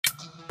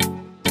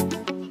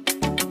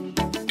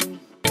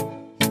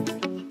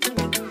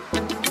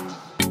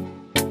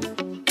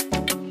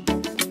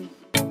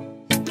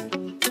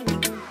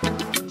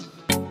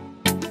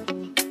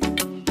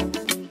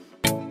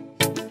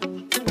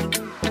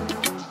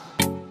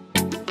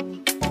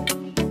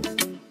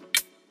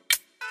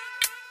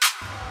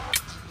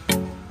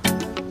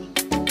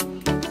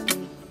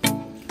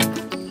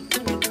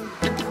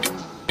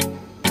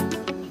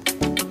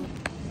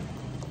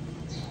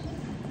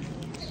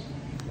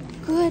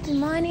Good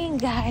morning,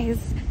 guys.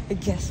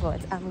 Guess what?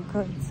 I'm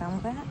going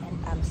somewhere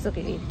and I'm so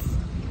late.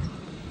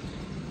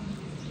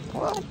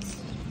 What?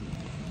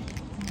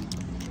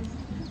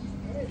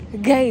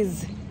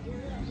 Guys,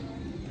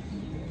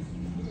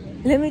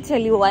 let me tell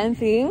you one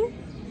thing.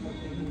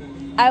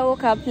 I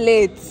woke up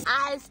late.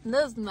 I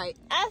snoozed my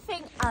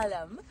effing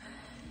alarm.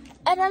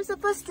 And I'm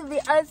supposed to be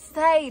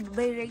outside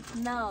by right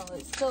now.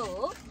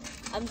 So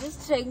I'm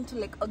just trying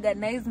to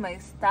organize my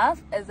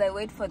stuff as I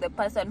wait for the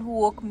person who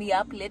woke me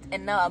up late,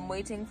 and now I'm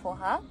waiting for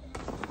her.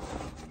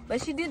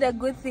 But she did a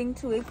good thing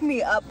to wake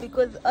me up,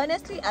 because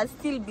honestly I'll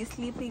still be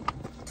sleeping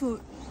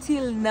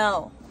till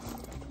now.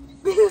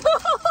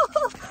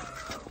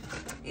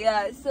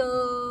 Yeah,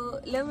 so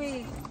let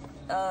me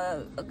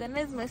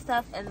organize my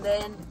stuff and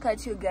then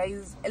catch you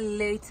guys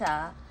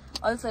later.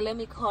 Also, let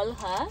me call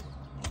her.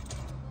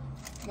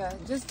 Yeah,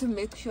 just to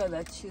make sure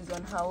that she's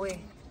on her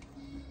way.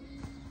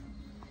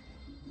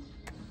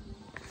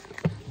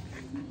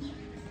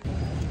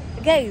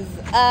 Guys,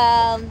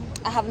 I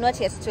have not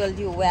yet told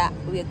you where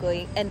we're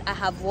going, and I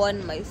have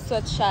worn my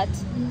sweatshirt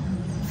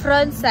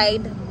front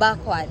side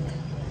backward.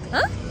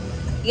 Huh?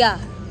 Yeah.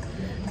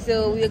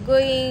 So we're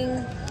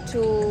going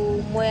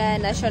to Mwea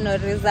National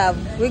Reserve.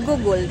 We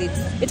googled it.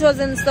 It was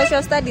in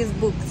social studies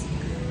books.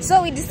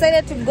 So we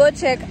decided to go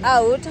check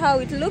out how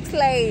it looks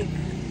like.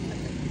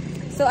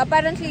 So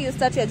apparently you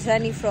start your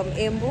journey from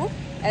Embu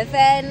and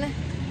then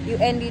you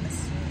end it.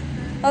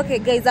 Okay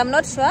guys, I'm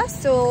not sure,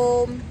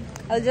 so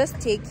I'll just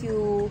take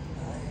you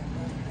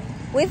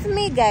with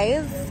me,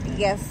 guys.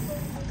 Yes.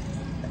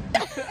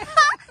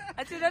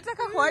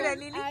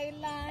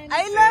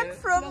 Island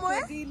from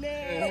where?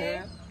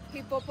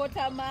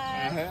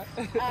 Hippopotamus,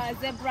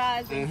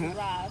 zebras, and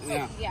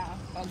giraffes. Yeah.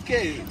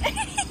 Okay.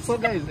 So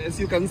guys, as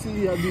you can see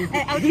here,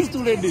 these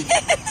two ladies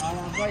are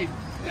right.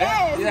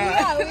 Yes,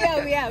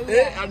 we are.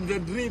 And the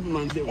drip,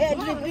 man. Drip.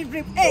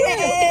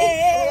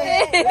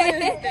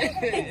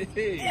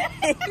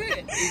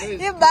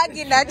 You bag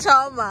in a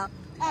trauma.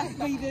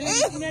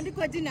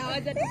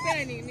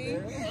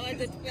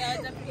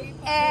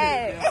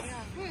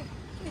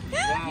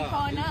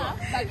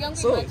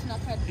 So,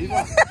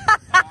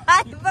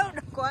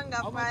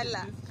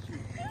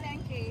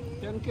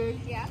 10K.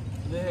 Yeah.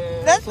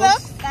 That's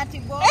not 30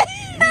 bob.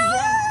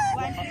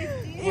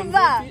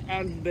 150.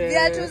 And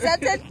yeah, to that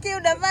 10K,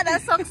 the man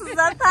socks is a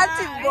 30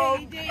 bob.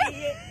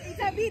 It's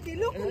a bit,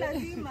 look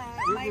lazima.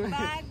 My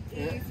bag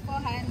is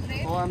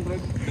 400.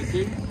 400, the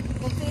thing.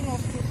 The thing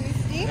of 250.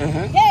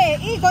 Hey,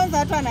 hii kwanza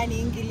watu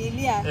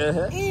wananiingililia.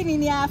 Hii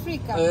ni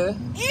Africa.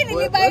 Hii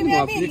ni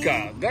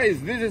Africa. Guys,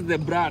 this is the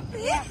brand.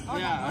 Yeah.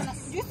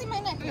 Do you see my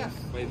necklace?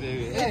 By the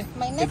way. Yes,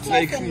 my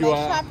necklace and my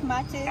shirt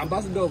matches.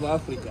 Ambassador of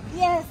Africa.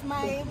 Yes,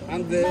 my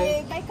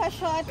biker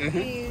shirt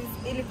is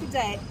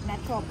ilikuja na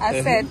top.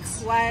 A set.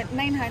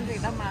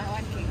 900 ama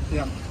 1K.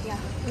 Yeah.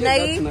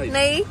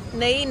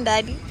 Nai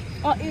ndani.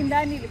 Oh,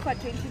 ndani ilikuwa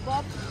 20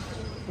 bob.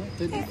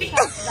 20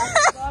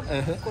 bob.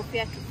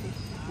 Kofia 250.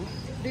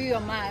 Do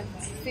your math.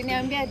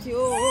 Siniambia ati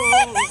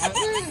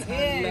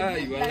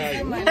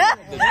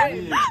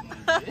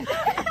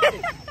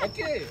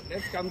Okay,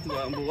 let's come to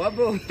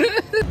Ambu.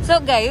 So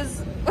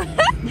guys,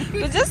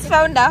 we just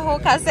found a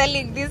hawker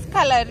selling these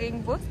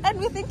coloring books, and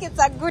we think it's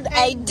a good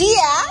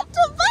idea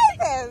to buy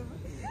them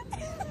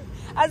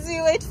as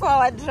we wait for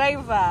our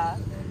driver.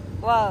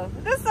 Wow,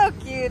 they're so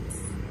cute.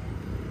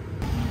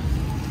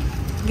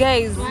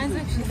 Guys,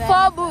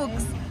 4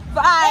 books.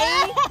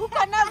 Bye.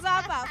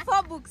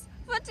 4 books.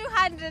 For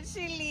 200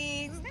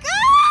 shillings.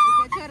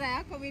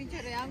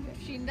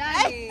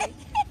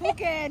 Who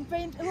can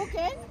paint? Who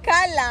can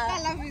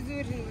Color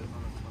vizuri.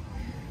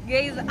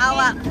 Guys,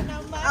 our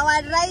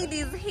ride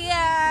is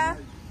here.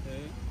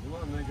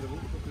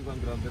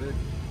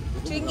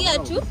 Tuingia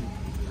tu.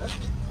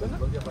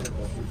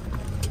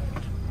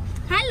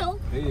 Hello.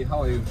 Hey,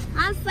 how are you?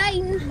 I'm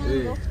fine.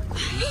 Hey.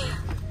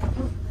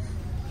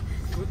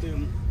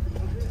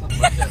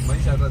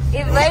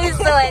 If is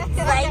so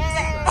excited.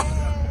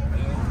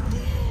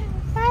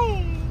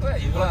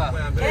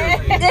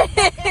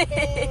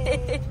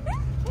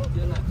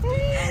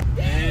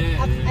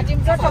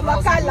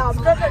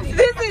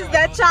 This is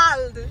the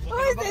child. Who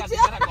is the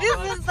child? This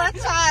is the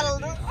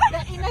child.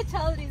 The inner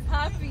child is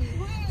happy.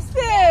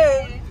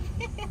 Say.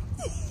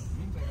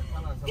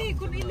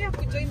 Kuna ile ya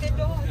kujoin the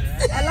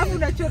dots. Alafu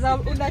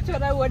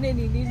unachora uone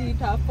ni nini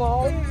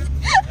itaform.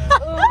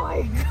 Oh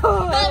my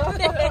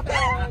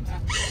god.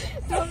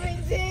 Tom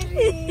and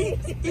Jerry.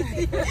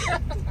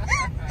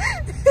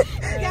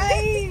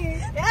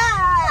 Guys.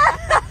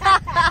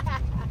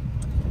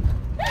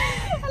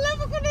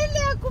 Alafu kuna ile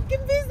ya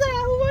kukimbiza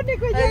uone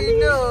kwenye nini. I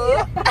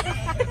know.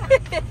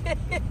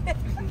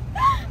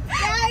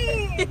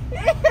 Guys.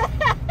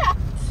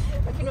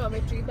 Lakini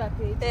wametuiba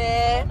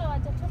page.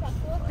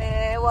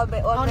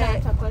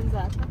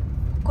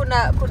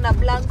 Kuna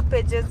blank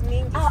pages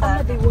mingi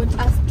sana. They want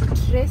us to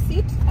trace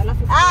it.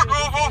 Alafu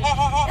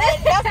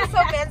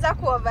sasa umeanza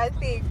ku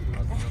overthink.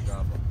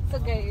 So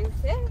guys,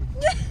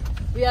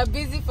 we are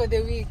busy for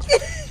the week.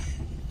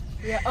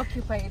 We are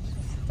occupied.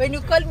 When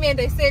you call me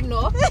and I say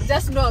no,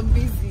 just know I'm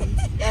busy.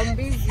 I'm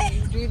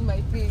busy doing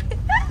my thing.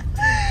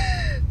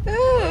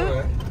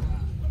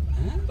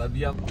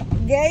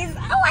 Guys,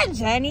 our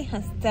journey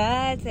has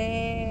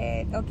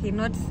started. Okay,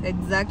 not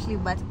exactly,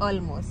 but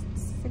almost.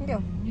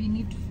 We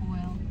need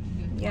fuel.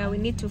 Yeah, we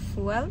need to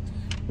fuel.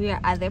 We are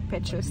at the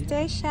petrol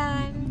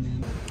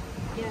station.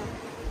 Yeah.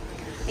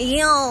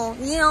 Yo.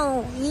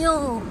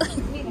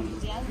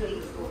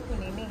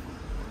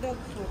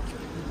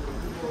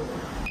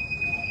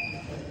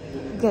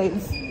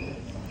 Guys,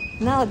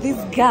 now this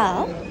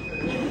girl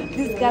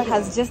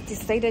has just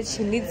decided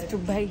she needs to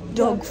buy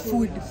dog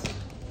food.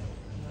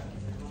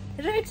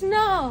 Right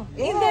now,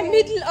 in the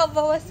middle of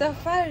our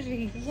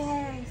safari.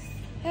 Yes.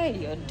 Hey,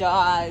 your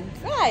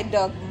dogs. Hi,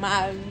 dog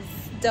moms.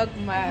 Dog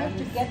moms. I have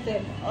to get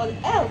them. All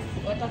else,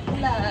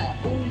 watakula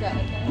unga.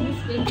 Can you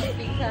speak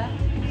speaker?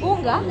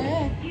 Unga?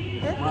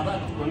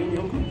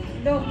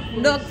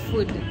 Dog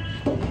food.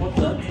 What's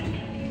that?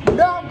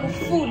 Dog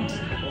food.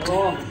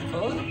 Oh.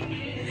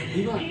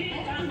 Eva,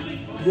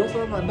 you also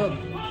have a dog?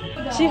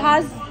 She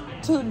has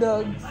 2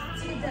 dogs.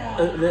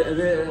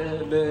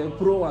 The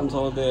pro ones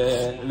or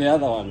the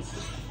other ones?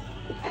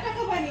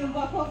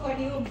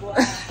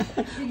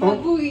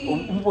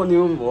 Umbo ni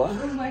umbwa.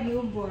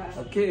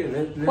 Okay.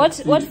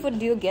 What food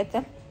do you get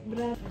them?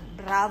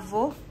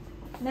 Bravo.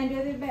 And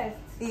you're the best.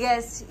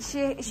 Yes,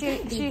 she.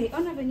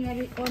 Ona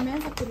venye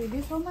wameanza to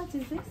reduce. How much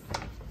is this?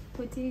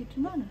 48,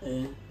 unaona?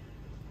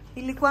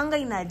 Ilikuanga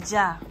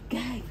inajaa.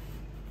 Guy.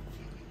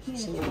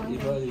 So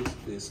Eva is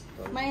this.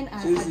 Mine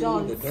are So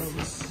adults. the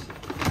dogs.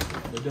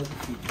 The dog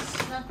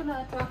feeds. Na kuna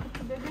watu wa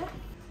kutubebea?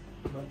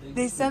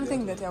 There's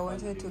something that I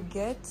wanted to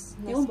get.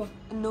 Nyumba?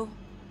 No,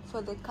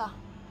 for the car.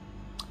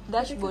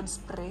 Dashboard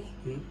spray.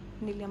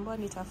 Niliambiwa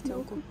nitafute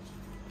huko.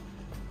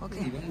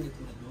 Okay.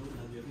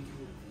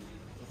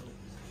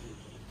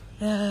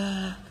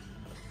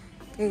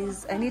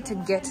 Guys, I need to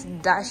get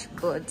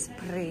dashboard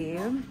spray.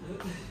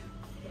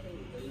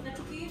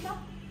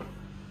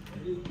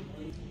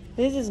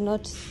 This is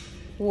not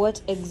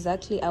what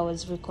exactly I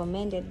was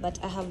recommended, but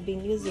I have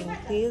been using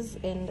this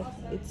and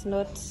it's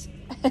not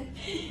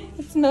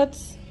it's not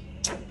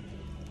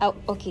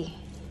okay.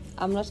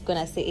 I'm not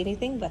gonna say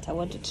anything, but I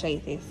want to try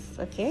this.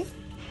 Okay,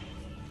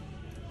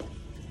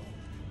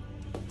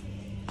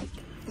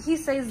 he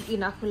says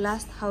enough will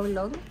last how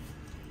long?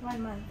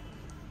 1 month.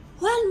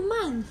 1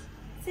 month.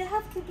 They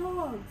have 2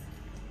 dogs.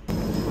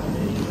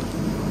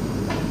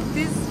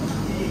 This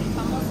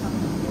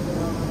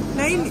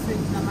nine.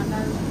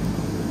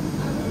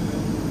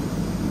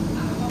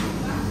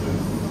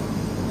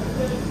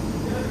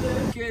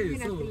 Okay,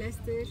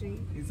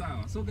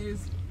 so guys,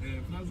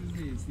 Francis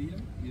is here.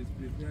 He is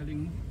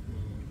preparing.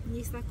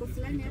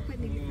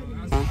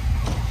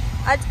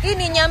 At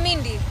ini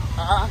Nyamindi.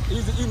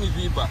 Hii ni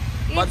river.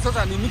 But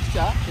sasa ni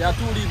mixture ya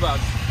 2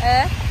 rivers.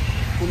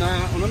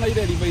 Unaona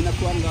ile river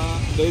inakuanga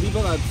the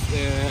river that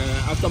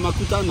after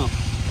Makutano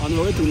on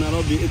the way to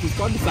Nairobi, it is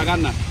called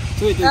Sagana.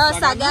 So it is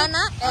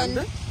Sagana and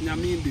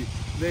Nyamindi.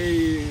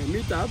 They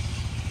meet up.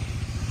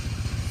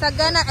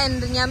 Sagana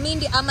and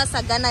Nyamindi ama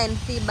Sagana and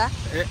Thiba?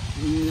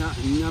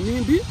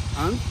 Nyamindi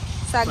and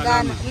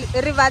Sagana.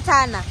 River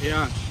Tana.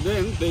 Yeah,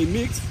 then they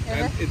mix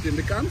and it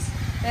becomes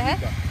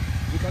Thiba.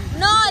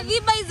 No,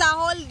 Thiba is a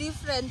whole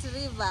different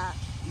river.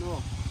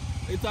 No,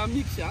 it's a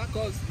mixture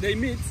because they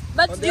meet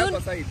but on the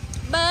other side.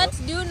 But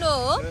do you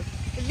know,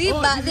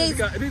 Thiba, this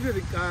is I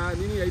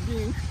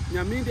think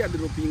Nyamindi and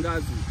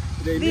Ropingazi.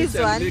 They mix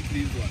and make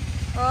this one.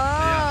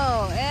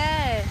 Oh,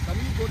 yeah. Can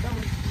you go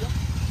down here?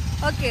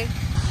 Okay.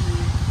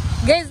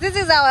 Guys, this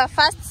is our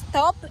first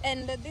stop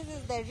and this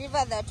is the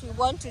river that we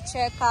want to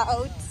check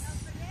out.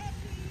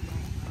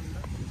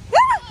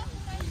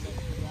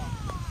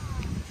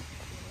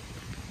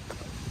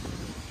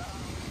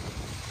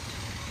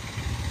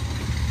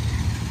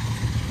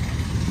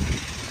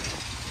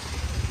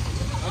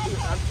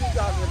 And these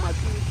are the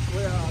machines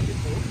where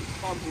people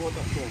pump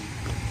water from.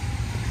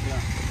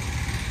 Yeah.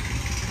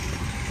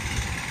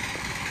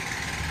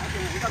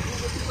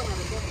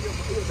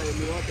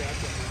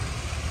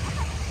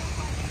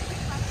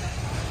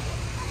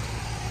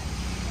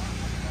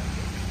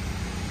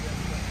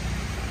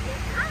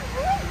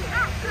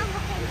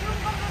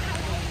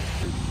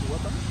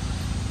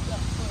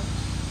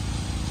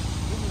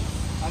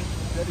 And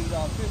there is a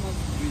famous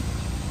bridge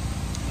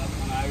that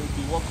I will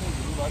be walking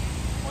through that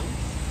point.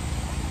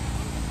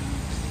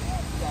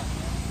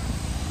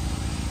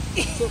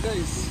 So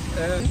guys,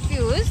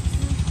 confused.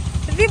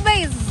 Thiba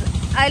is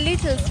a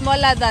little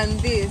smaller than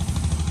this.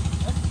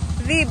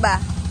 Thiba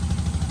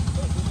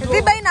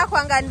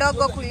inakuanga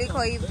ndogo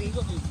kuliko hivi.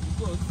 Because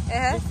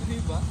this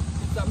river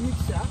is a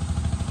mixture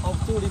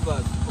of 2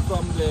 rivers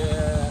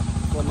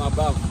from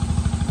above,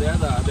 the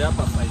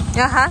upper side.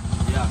 Yeah.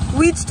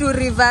 Which 2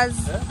 rivers?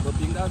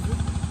 Ropingazi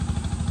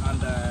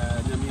and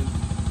Nyamindi.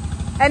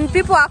 And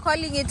people are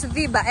calling it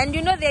Thiba. And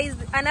you know there is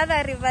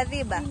another river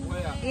Thiba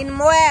in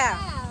Mwea.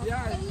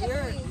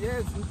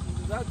 Yes.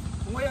 That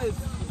Mwea is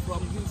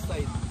from this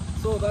side.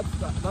 So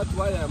that's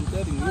why I'm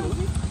telling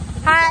you.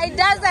 It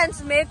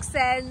doesn't make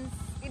sense.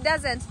 It It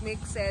doesn't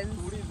make sense.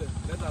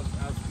 Let us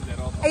ask the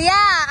robber.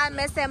 Yeah,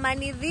 amesema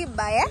ni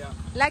Dhiba, yeah? Yeah.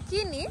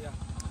 Lakini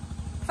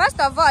first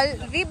of all,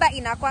 Dhiba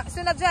inakuwa, si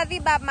unajua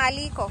Dhiba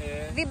maliko,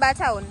 Dhiba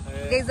town.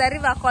 There is a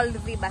river called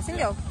Dhiba, si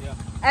ndio? Yeah.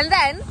 And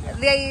then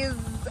there is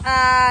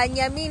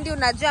Nyamindi,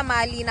 unajua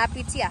mahali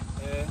inapitia.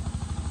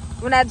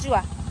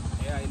 Unajua?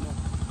 Yeah, I know.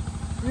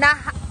 Na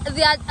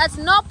at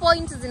no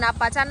point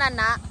zinapatana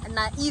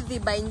na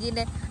Dhiba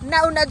ingine.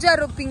 Na unajua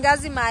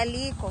Rupingazi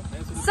mahali iko.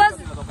 So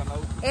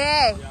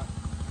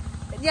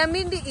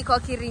Nyamindi iko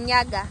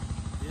Kirinyaga.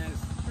 Yes.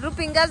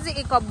 Rupingazi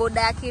iko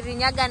boda ya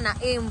Kirinyaga na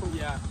Embu.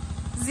 Yeah.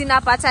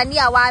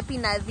 Zinapatania wapi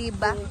na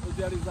Dhiba? So,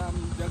 there is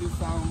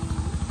some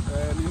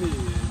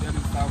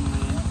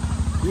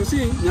you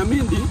see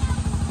Nyamindi,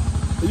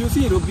 you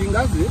see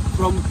Rupingazi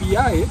from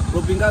PI,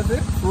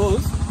 Rupingazi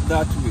flows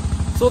that way,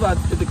 so that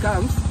it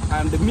comes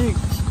and they mix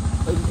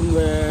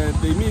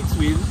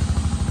with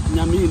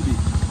Nyamindi.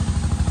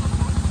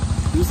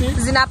 You see?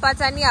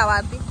 Zinapatania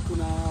wapi?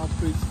 Kuna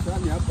place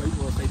fulani hapa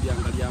hivyo side ya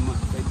Ngaliama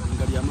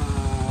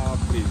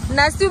place.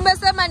 Na si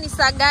umesema ni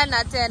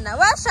Sagana tena.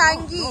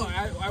 Washangi. No,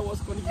 I was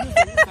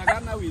confusing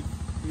Sagana with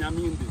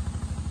Nyamindi.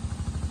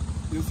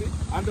 You see?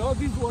 And all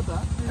this water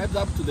heads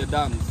up to the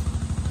dams.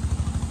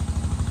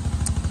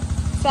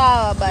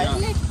 Sawa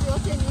basi.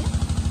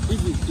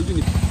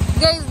 Even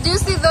Guys, do you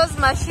see those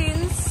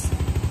machines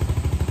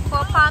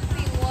for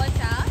pumping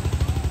water?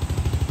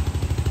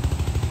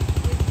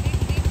 With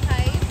big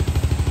pipes.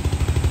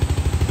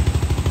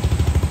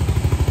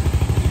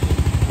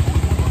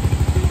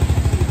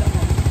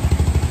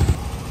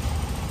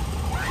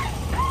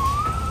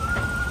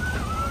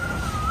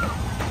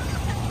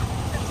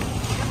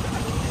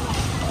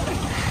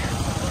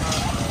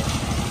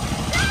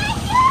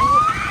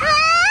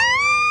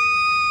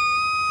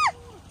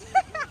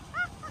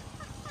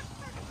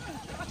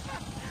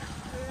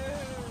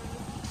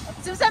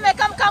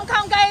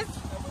 Come guys.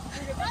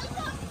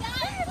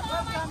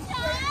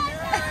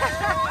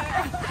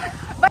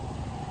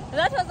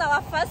 That was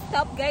our first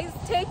stop, guys.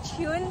 Stay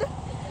tuned,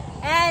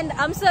 and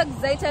I'm so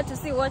excited to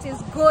see what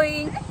is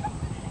going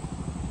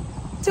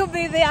to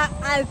be there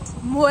at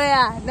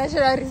Mwea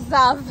National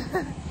Reserve.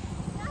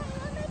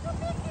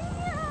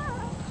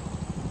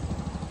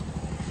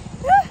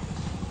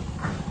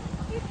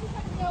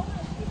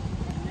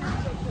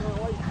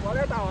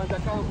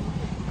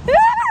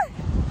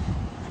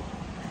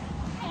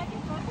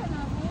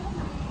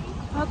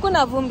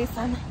 Hakuna vumbi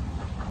sana.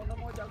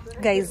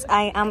 Guys,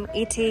 I am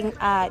eating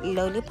a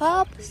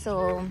lollipop.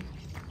 So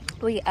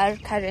we are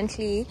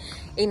currently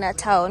in a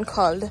town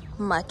called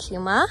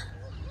Makima.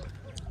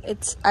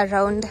 It's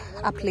around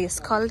a place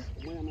called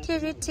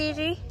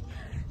Tiri.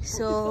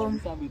 So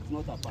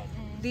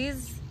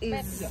this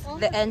is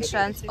the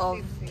entrance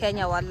of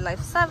Kenya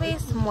Wildlife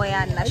Service,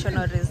 Mwea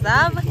National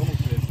Reserve,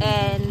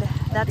 and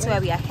that's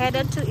where we are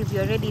headed to if you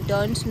already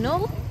don't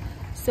know.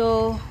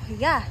 So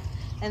yeah,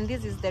 and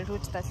this is the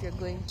route that we're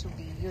going to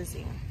be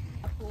using.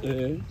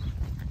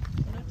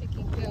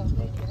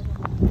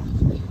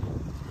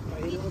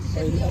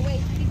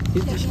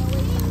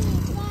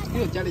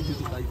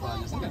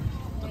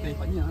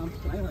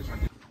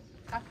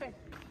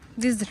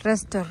 This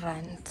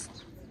restaurant.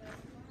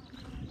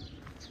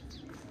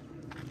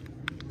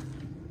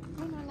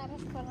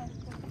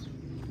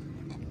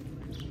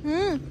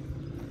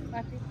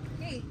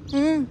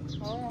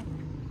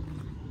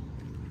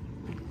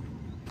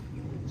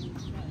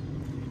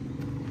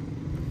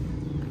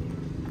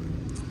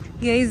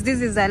 Guys,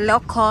 this is a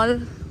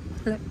local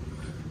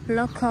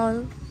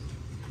restaurant.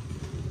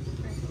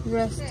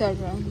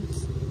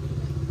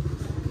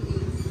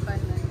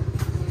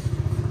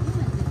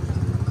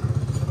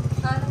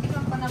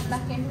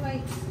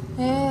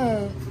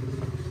 Hey.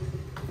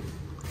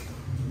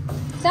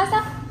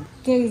 Sasa,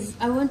 guys,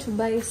 I want to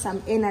buy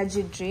some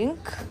energy drink.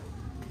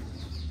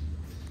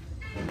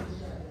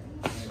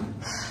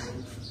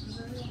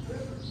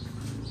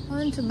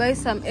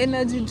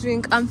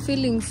 I'm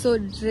feeling so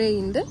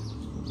drained.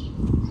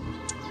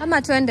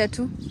 Ama tuende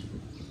tu.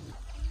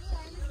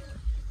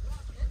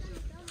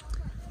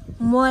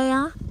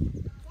 Mwea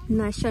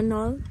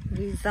National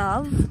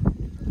Reserve.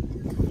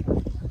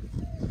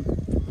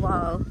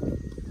 Wow.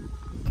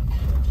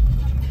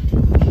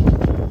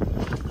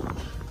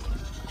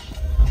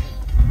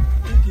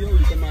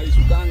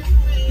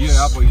 Hiyo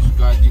hapo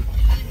isukaji.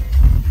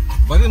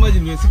 Bali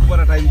imagine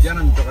sikupata time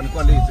jana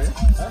nilikuwa late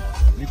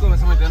Nilikuwa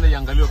nimesema itaenda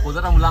iangaliwe kwa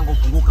hata mlango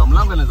ufunguka.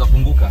 Mlango unaweza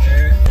funguka.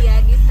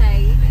 Yeah, this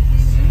side.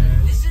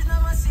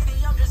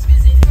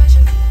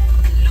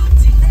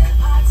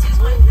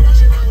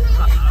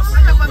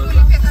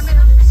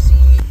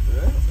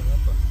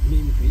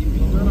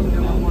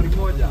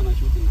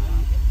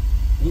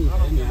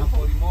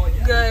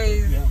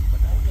 Guys,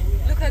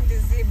 look at the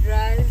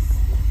zebras.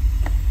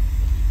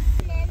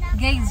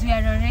 Guys, we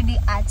are already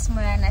at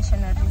Mwea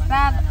National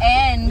Reserve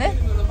and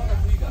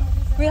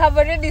we have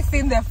already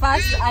seen the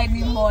first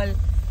animal.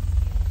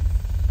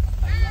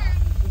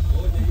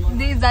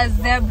 This is a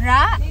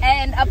zebra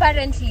and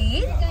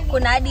apparently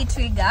kuna hadi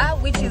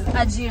twiga, which is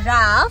a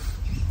giraffe.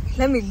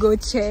 Let me go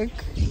check.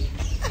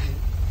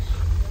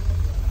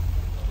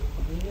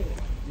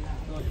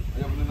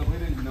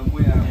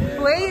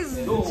 Where is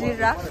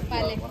giraffe?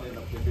 Pale.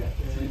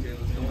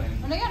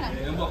 Unaona?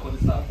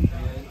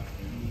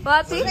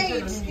 Wapi?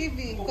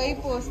 Hivi kwa hii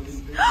post.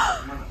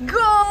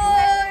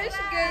 Gosh,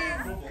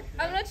 guys.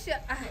 I'm not sure.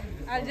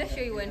 I'll just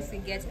show you once we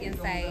get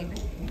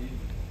inside.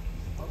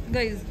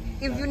 Guys,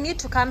 if you need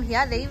to come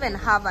here, they even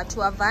have a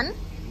tour van.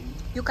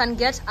 You can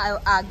get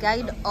a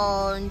guide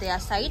on their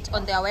site,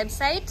 on their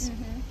website.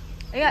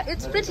 Yeah,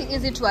 it's pretty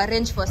easy to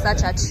arrange for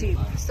such a trip.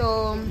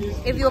 So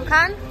if you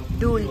can,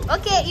 do it.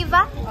 Okay,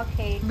 Eva?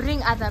 Okay.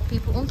 Bring other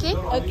people, okay?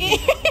 Okay.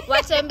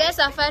 Watembe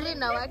safari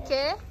na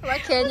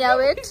Wakenya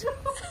wetu.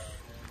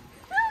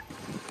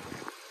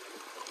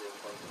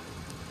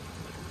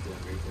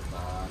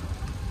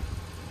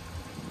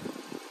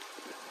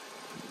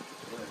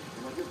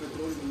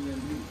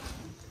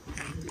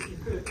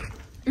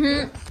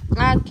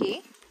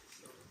 Okay.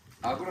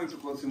 Hakuna kitu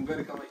kwa simu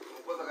gari kama hiki.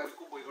 Kwanza gari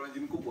kubwa iko na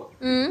jini kubwa.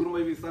 Kuna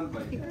hivi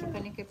standby.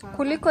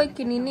 Kuliko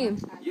iki nini?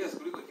 Yes,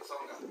 kuliko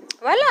ikisonga.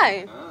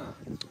 Walai.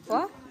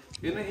 What?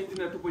 Ina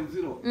engine ya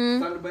 2.0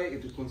 standby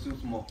it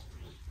consumes more.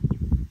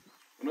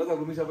 Unaweza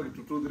kurumisha hapa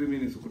kitu 2-3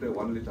 minutes ukute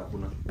 1 liter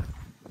hakuna.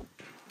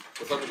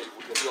 Kwa sababu ni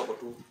hapo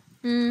tu.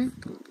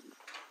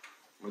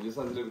 Unajua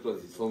sasa zile vitu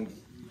hazisongi.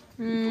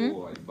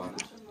 Tu haibana.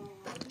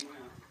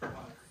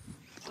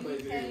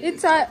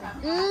 It's a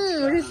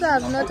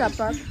reserve, not a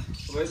park.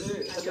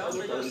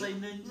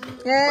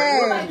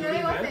 Yeah.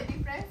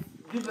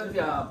 Difference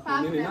ya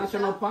nini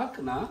national park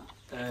na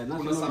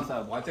national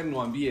reserve. Wacha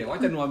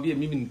niwaambie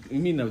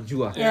mimi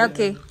najua. Yeah,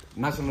 okay.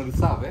 National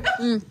reserve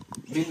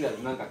mimi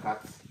nazinanga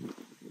cats.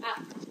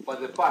 For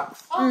the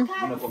parks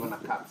unakuwa na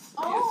cats.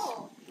 Yes.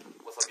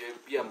 Kwa sababu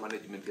pia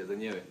management ya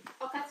zenyewe.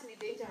 Cats ni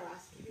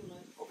dangerous.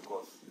 Of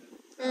course.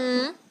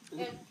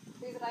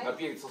 Na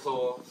pia it's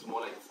also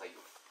smaller in size.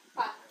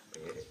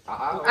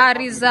 A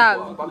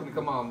reserve. Park ni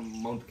kama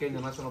Mount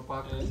Kenya National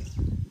Park.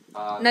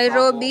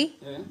 Nairobi.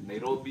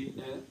 Nairobi.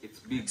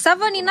 It's big.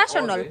 Tsavo ni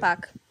national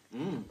park.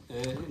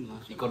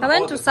 I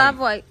went to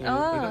Tsavo.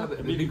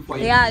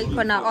 Yeah,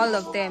 iko na all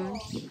of them.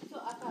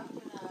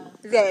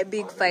 They're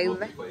big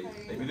 5.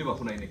 I believe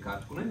hakuna any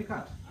cat. Kuna any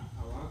cat?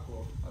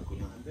 Hawako.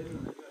 Hakuna.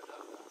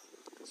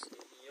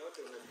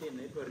 Yote unatia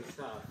inaitwa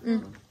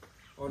reserve.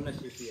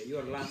 Ownership ya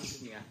your land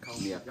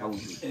ni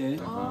account.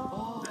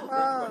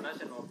 Kwa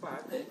national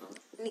park.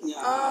 Ni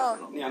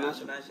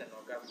national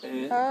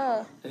government.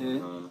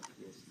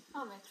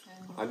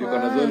 Hadi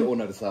kana zone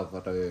owner reserve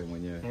hata wewe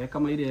mwenyewe.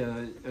 Kama ile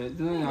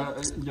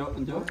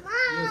njo.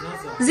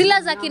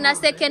 Zile za kina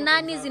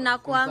Sekenani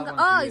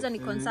zinakuanga. Hizo ni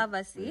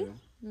conservancy.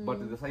 But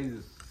the size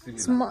is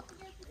similar. Small.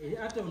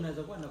 Hata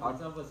unaweza kuwa na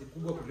conservancy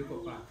kubwa kuliko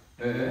park.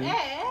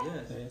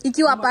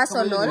 Ikiwa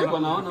personal. Nilikuwa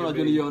naona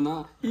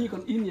unajoliona. Hii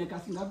ni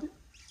ekasi ngapi?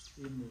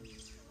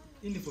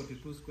 Hii ni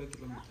 42 square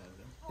kilometers.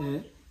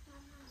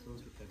 So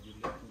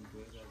tutajulia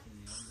tunaweza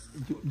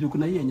Juu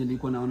kuna hii yenye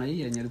nilikuwa naona hii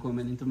yenye alikuwa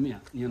amenitumia.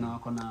 Niona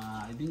wako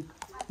na I think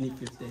ni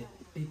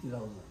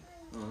 58,000.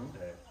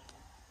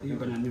 Hii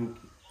kuna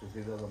nyuki.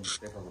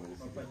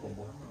 60,000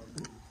 kombo.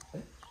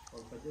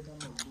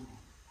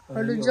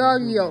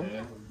 Alijogio.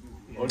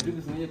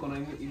 Origin sije kuna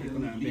ile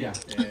kuna bia.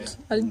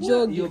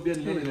 Alijogio. Hiyo bia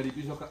ndio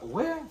inalipishwa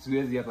wewe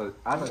siwezi hata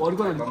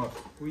walikuwa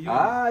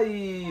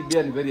ai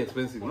bia ni very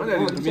expensive. Unaona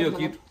alitumia hiyo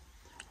kitu.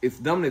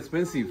 It's damn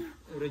expensive.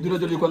 Ndio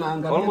nilikuwa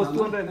naangalia. Almost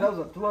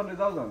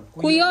 200,000.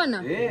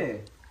 Kuiona?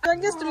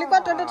 Kwanza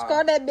tulikuwa twende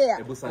tukaona bia.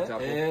 Hebu search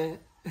hapo.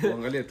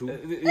 Kuangalia tu.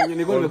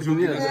 Nilikuwa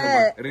nimetumia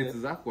rates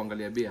za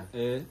kuangalia bia.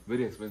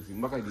 Very expensive.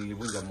 Mpaka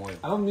nilivunja moyo.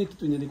 Au mimi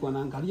kitu yenye nilikuwa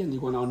naangalia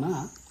nilikuwa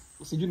naona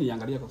sijui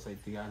niangalia kwa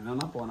site gani. Na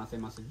unapo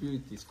wanasema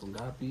sijui siku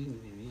ngapi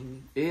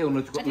nini.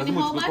 Unachukua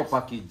lazima uchukue kwa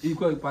package.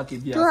 Ilikuwa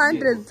package ya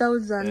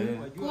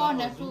 200,000.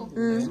 Kuona tu.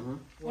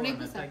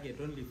 Unaikusa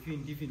target only few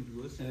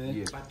individuals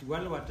but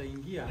wale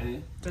wataingia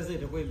pesa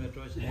itakuwa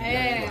imetosha.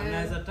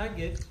 Wanaweza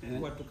target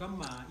watu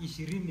kama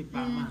 20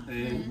 per month.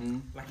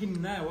 Lakini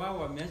naye wao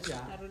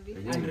wameacha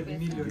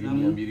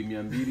 100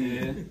 million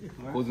 200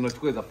 kwa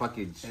unachukua za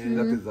package.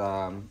 That is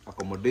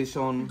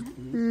accommodation,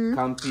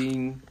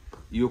 camping,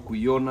 hiyo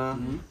kuiona.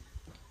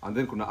 And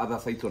then kuna other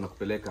sites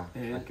wanakupeleka.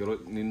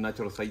 Ni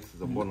natural sites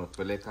za mbona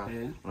wanakupeleka.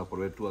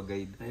 Wanapeleka tour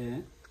guide.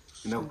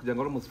 Inakuja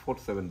almost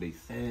 47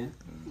 days.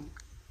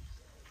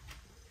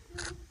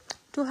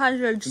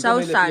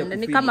 200,000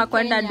 ni kama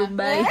kwenda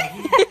Dubai.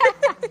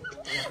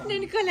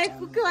 Niko like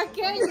kukiwa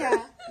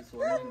Kenya.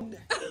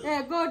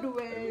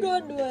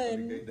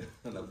 Godwin.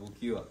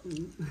 Anabukiwa.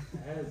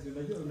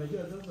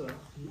 Unajua sasa.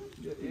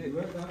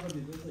 Niweka hapa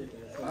ni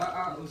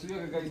pesa.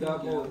 Usiweke guide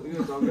hapo.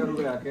 Hiyo tuongea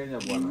lugha ya Kenya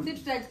bwana.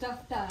 Sisi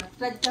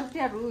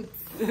tutajitafutia roots.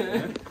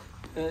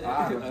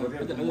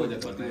 moja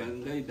kwa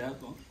guide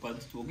hapo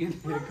part wengine.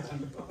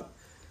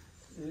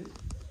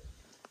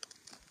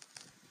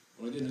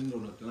 Unajua nini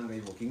unatanga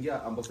hivyo?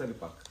 Kiingia Amboseli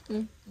Park.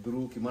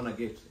 Through Kimana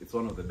Gate, it's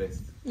one of the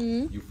best.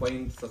 You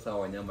find sasa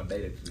wanyama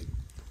directly.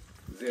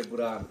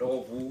 Zebra,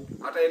 ndovu,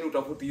 hata yeye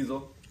utafuti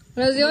hizo.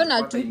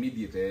 Unaziona tu.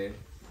 Immediate.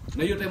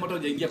 Na hiyo time hata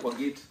hujaingia kwa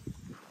gate.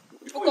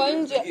 Uko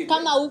nje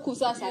kama huku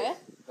sasa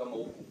Kama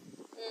huku.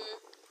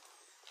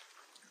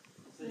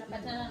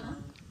 Unapatana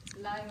na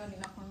lion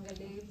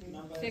inakuangalia hivi.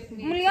 Check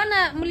me.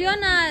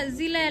 Mliona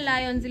zile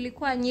lion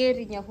zilikuwa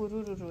Nyeri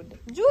Nyahururu Road.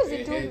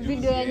 Juzi tu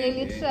video yenye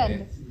ili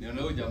trend.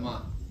 Niona huyu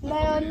jamaa.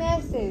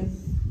 Lionesses.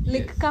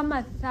 Like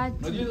kama 30.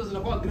 Unajua hizo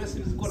zinakuwa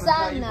aggressive, ziko na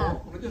Sana.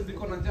 njaa. Unajua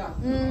ziko na njaa.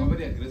 Zinakuwa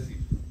very aggressive.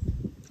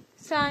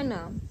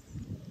 Sana.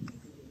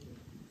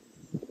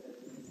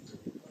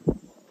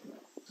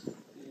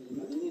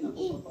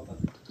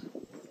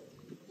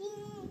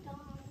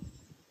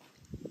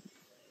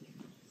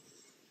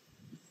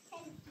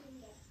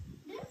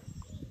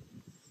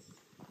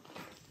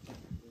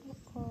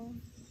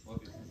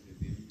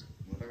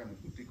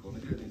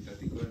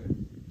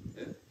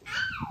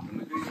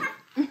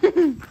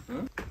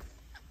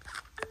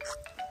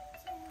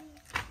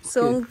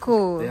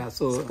 Sonko. Yeah,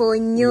 so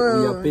Sponyo.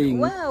 we are paying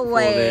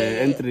for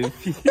the entry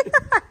fee.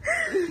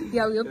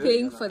 Yeah, we are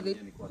paying for the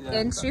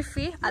entry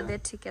fee at the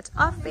ticket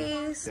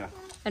office. Yeah.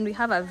 And we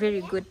have a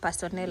very good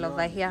personnel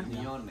over here.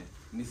 Nione.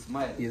 Ni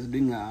smile. He's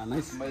doing a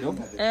nice job.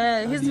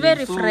 He's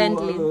very So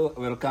friendly.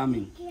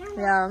 welcoming.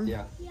 Yeah.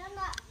 Yeah.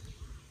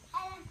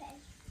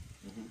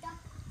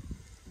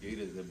 Ndio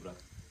ile zebra.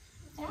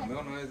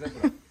 Umeona wewe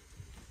zebra?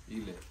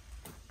 Ile.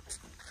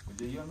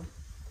 Unaiona?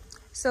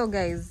 So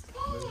guys,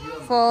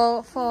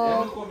 for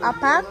a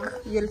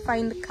park, you'll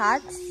find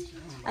cats,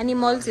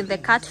 animals in the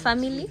cat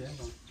family.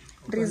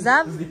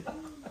 Reserve,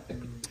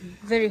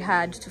 very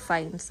hard to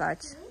find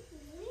such.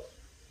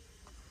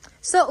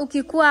 So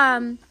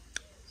ukikuwa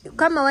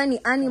kama we ni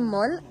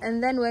animal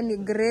and then we ni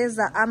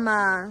grazer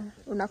ama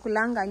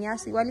unakulanga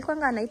nyasi,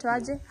 walikuanga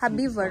anaitwaje?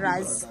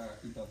 Herbivorous.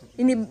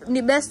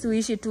 Ni best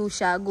uishi tu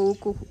ushago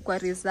huku kwa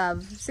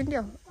reserve, si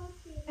ndio?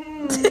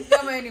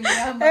 Kama ni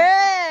mnyama.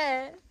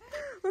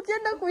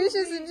 Ukienda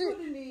kuishi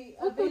sijui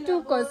huku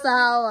tuko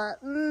sawa.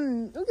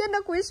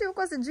 Ukienda kuishi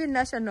huko sijui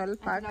national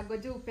park.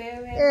 Unagoja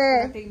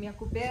upewe, time ya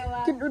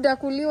kupewa.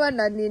 Utakuliwa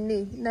na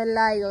nini? Na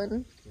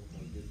lion.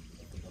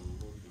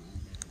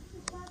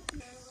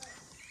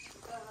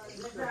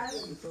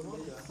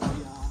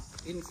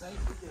 Inside,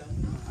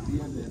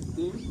 here the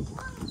thing.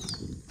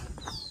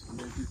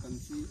 And as you can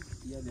see,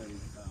 here there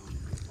is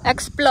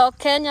Explore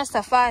Kenya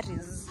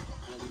safaris.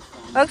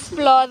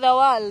 Explore the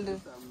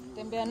world.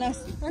 Tembea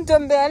nasi.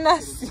 Tembea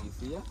nasi.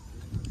 here.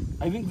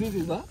 I think this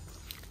is a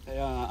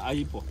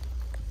hippo.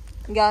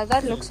 Yeah,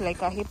 that looks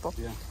like a hippo.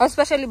 Yeah.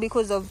 Especially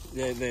because of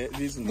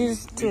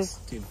These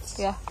teeth.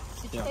 yeah.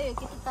 Yeah.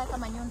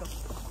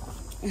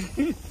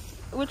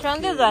 Which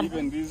one is that?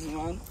 Even this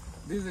one.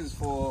 This is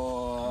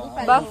for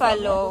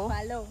Buffalo.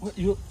 What,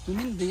 you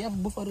mean they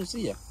have buffaloes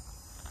here?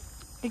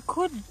 It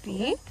could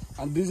be.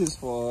 And this is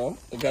for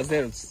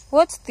gazelles.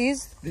 What's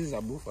this? This is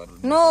a buffalo.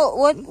 No,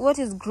 what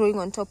is growing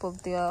on top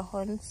of their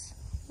horns?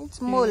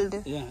 It's mold.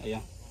 Yeah.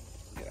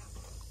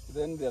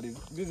 Then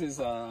this is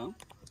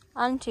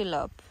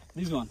Antelope.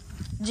 this one.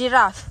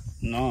 Giraffe.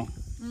 No.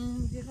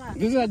 Giraffe.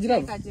 This is a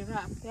giraffe. Like a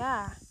giraffe.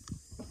 Yeah.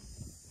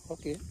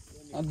 Okay.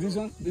 And this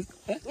one, this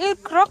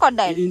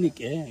Crocodile. this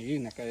is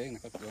an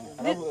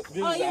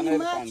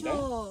elephant.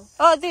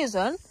 Oh, this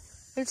one.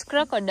 It's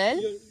crocodile.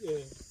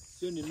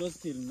 Sio ni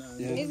lost in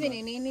Hizi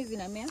ni nini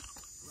zinamea?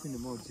 ni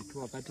moja tu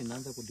wakati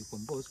inaanza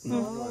kudecompose kuna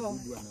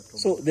wadudu wanatoka.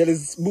 So there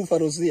is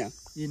buffaloes here.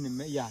 Hii ni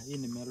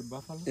male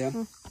buffalo. Yeah.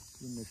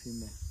 Hii ni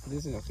female.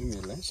 This is a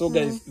female. So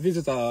guys, this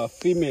is a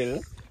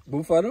female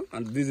buffalo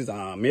and this is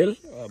a male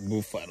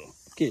buffalo.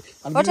 Okay.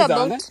 And What this is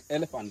about an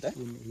elephant.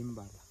 Hii ni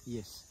Impala.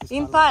 Yes.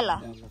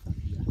 Impala.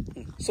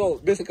 So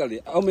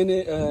basically, how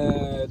many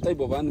type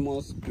of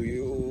animals do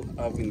you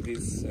have in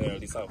this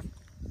reserve?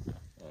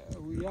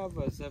 We have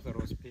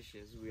several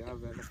species. We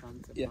have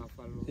elephants,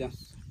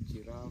 buffaloes,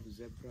 giraffes,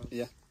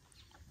 zebras,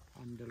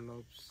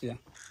 antelopes,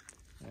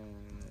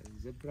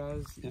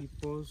 zebras,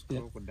 hippos,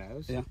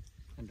 crocodiles,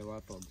 and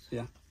warthogs.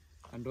 Yeah.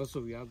 And also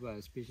we have a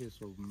species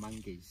of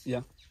monkeys.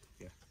 Yeah.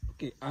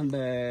 Okay. And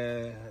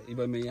if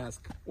I may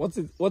ask,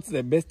 what's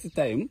the best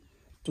time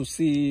to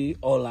see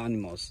all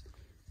animals?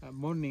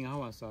 Morning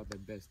hours are the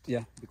best.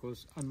 Yeah.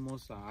 Because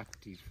animals are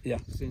active. Yeah.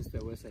 Since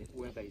the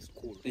weather is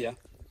cool. Yeah.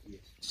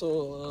 Yes.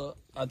 So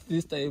at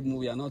this time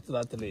we are not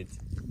that late.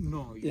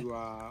 No, you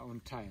are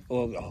on time.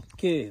 Oh,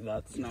 okay,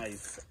 that's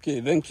nice.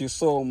 Okay, thank you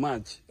so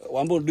much.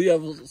 Wambo, do you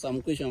have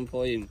some question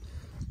for him?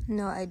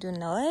 No, I do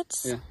not.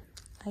 Yeah.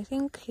 I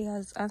think he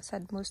has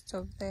answered most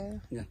of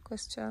the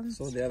questions.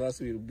 So the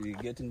others will be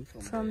getting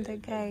from the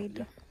guide.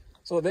 Yeah.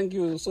 So thank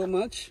you so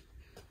much.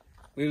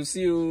 We'll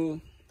see you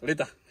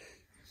later.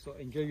 So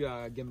enjoy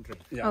your game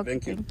drive. Yeah, Okay,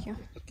 thank you. you.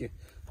 Okay.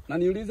 Na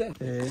niulize?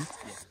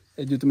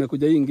 Juu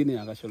tumekuja hii ingine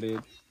ya Kashole.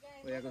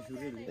 Ya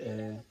Kashurili.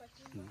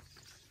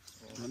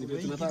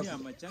 Tunataka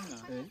machanga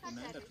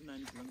unaenda tu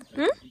nani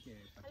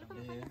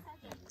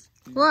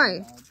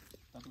Why?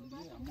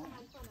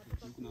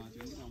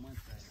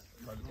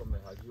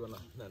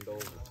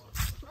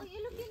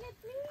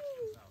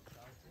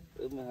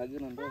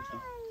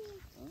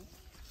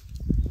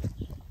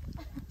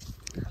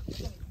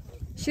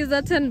 She's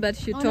a 10, but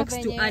she talks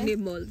to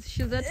animals.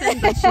 She's a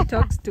 10, but she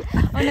talks to.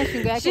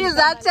 She's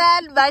a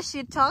 10, but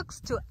she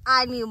talks to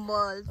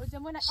animals. She's a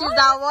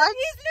what?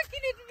 He's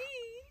looking at me.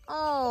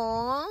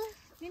 Oh,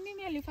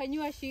 Nini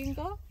alifanywa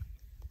shingo?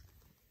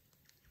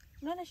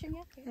 Unaona shingo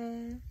yake?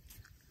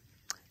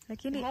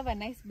 Lakini You have a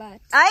nice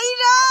butt. I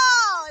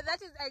know!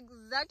 That is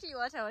exactly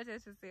what I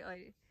wanted to say.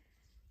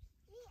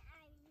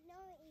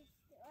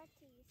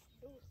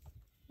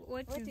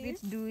 What is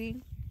it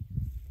doing?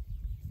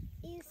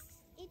 It's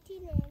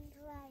eating a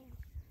lion.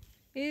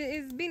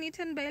 It's been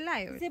eaten by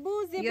lions.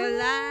 Zebu, zebu. You're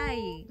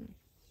lying.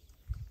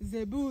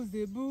 Zebu,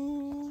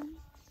 zebu.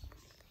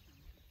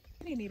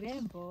 Ni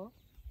rembo.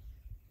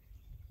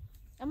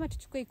 Ama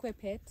tuchukue ikue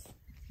pet.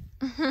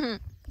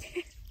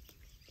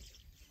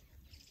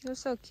 You're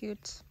so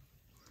cute.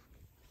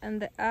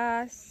 And the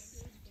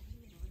ass.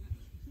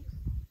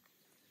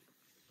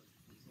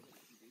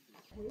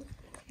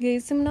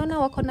 Guys, mnaona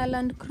wako na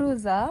Land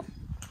Cruiser.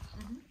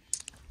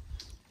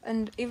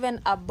 And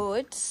even a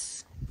boat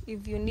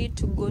if you need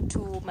to go to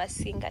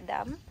Masinga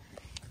Dam.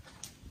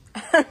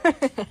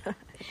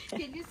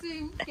 Can you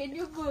swim? Can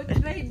you go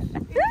ride in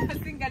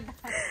Masinga Dam?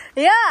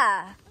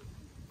 Yeah.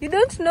 You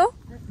don't know?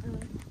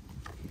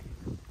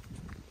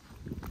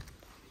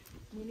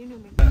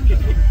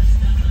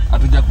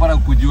 Hatujakupata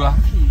kujua.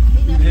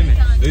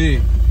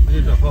 Eh.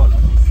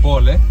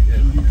 Paul eh?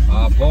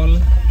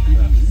 Paul.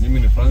 Mimi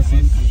ni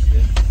Francis.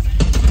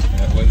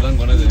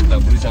 Wenzangu wanaweza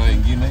nitambulisha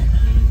wengine.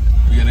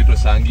 Huyu anaitwa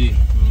Shangi.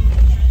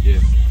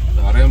 Yes.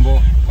 Na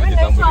warembo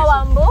wajitambulisha.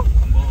 Wambo.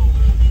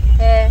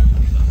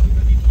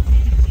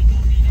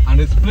 And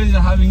it's a pleasure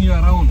having you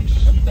around.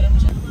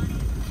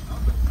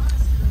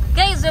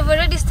 Guys, we've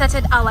already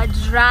started our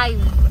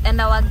drive and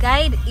our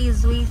guide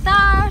is with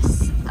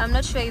us. I'm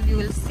not sure if you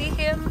will see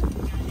him,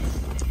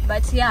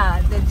 but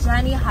yeah, the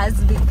journey has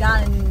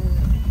begun.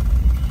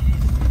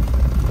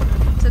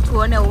 So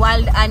tuone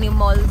wild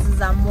animals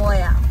za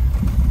Mwea.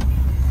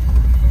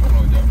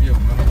 Unajambia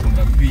unaona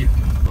punda pia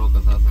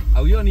kutoka sasa.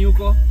 Au hiyo ni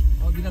huko?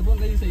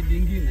 Kinagonga hii side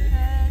nyingine.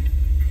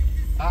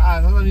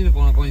 Sasa mimi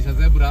niko nakuonyesha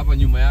zebra hapa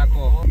nyuma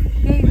yako.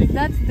 Guys,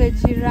 that's the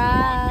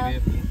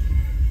giraffe.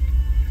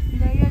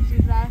 Ndio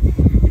giraffe.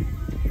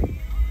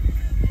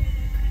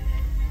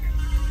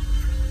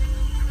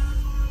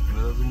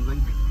 Unazungumza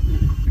hivi?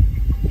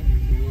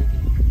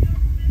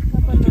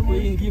 Hapa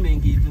ndio nyingine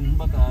ingizo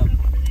mpaka hapa.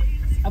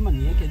 Ama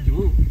niweke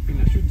juu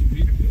ina shoot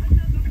video.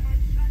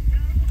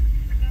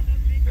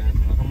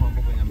 Kuna kama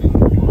mambo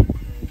yamekuwa.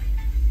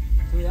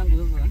 So yangu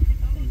sasa.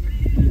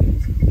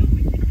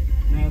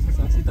 Na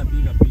sasa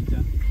sitapiga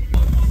picha.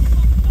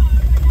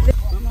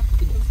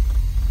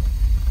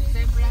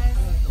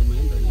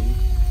 Umeenda nini?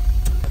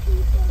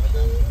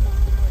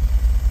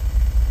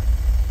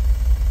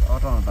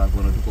 Watu wanataka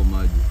kuona tuko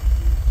maji.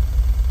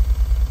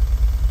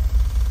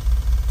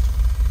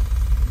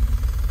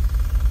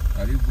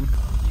 Karibu.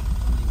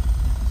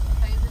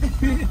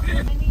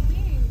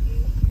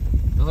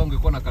 Sasa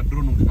ungekuwa na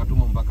kadrone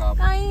ungekatuma mpaka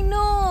hapa. I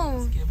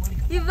know.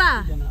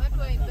 Iva,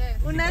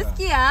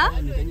 unasikia?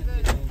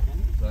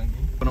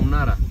 Kuna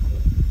mnara.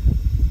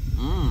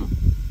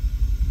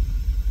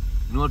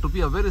 Ni watu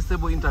pia very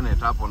stable internet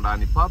hapo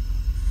ndani pap.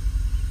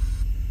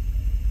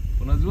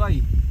 Unajua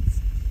hii?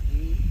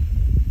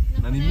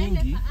 Na ni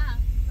mingi.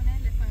 Kuna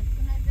elephant,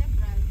 kuna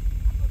zebras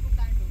hapo tu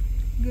kando.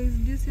 Guys,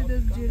 do you see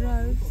those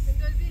giraffes?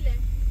 Ndio zile.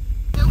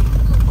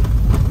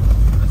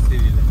 Asi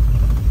vile.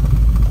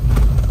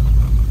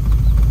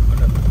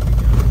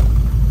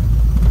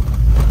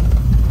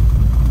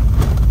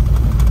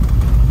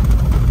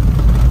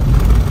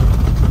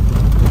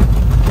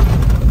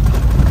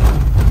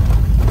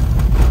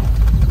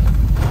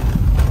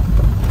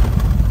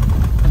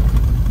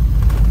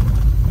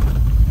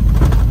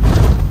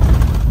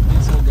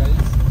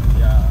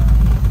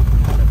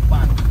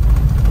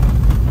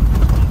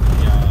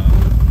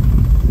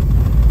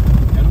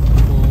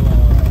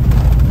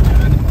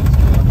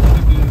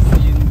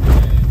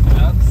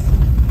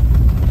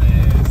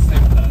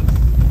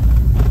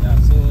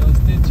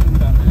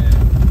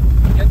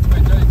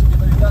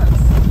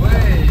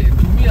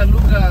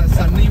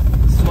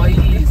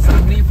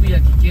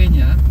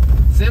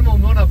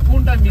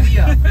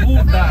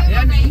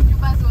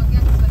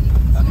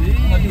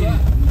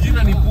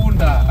 Jina ni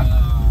punda.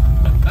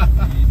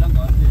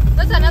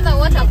 That's another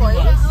water boy.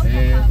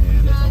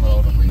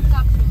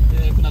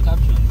 Kuna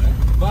caption,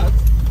 but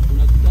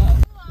unakuta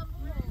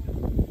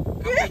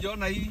kama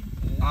unaona hii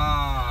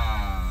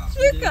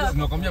Shika.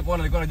 Sinakwambia Paul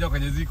alikuwa anajua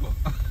kwenye ziko.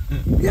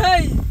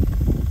 Guy.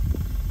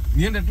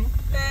 Niende tu?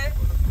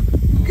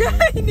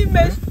 Guy,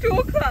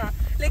 nimeshtuka.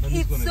 Like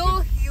it's so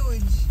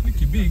huge. Ni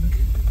kibig.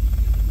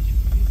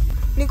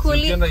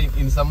 Nikuli. Ukienda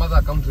in some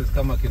other countries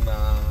kama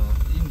kina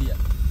India.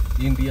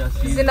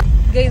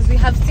 Guys, we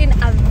have seen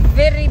a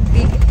very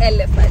big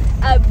elephant,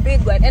 a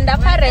big one, and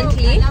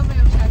apparently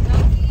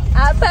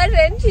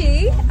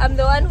I'm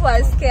the one who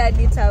has scared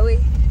it away.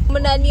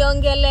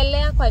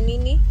 Mnaniongelelea kwa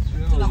nini?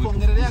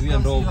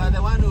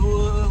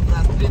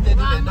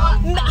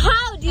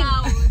 How did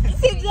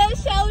she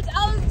just shout?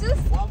 I was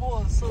just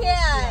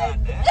scared.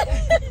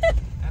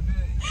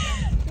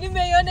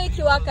 Nimeiona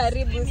ikiwa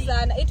karibu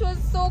sana. It was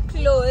so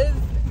close.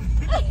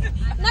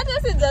 Not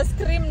just just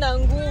scream na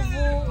nguvu.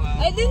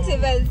 I didn't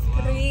even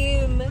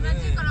scream.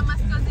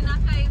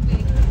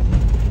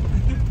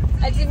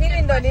 Ati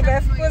mimi ndo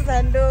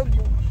nimefukuza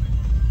ndovu.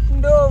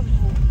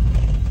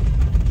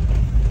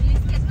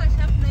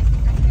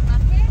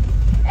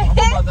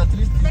 But at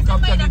least you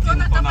captured it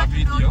on a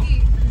video.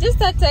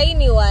 Just a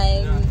tiny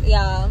one.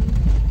 Yeah.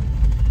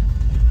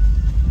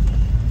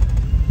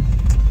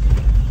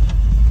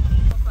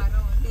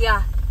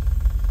 Yeah.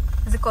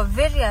 Ziko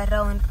very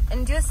around.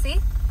 And you see?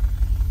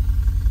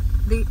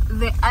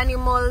 The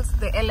animals,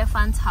 the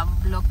elephants have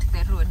blocked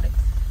the road.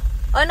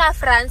 Ona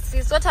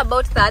Francis, what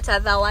about that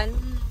other one?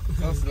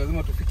 Sasa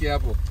lazima tufike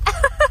hapo.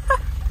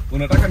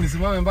 Unataka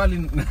nisimame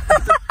mbali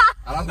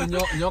alafu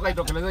nyoka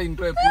itokeleza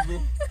initoe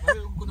pudu.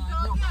 Kuna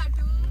nyoka.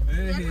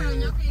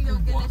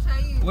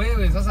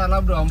 Wewe sasa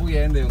labda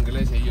ambuye aende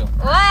ongelesha hiyo.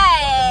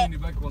 Wewe. Mimi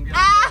nibaki kuongea.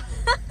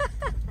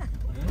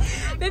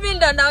 Mimi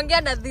ndo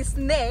naongea na the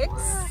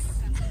snakes.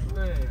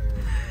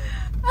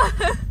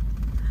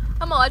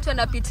 Kama watu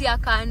wanapitia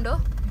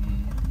kando.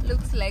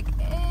 Looks like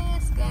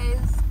yes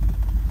guys.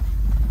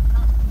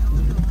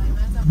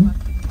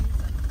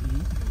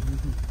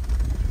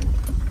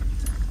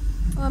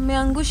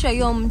 Wameangusha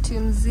hiyo mti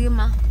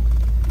mzima.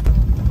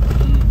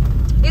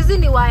 Hizi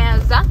ni waya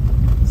za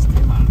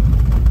stima.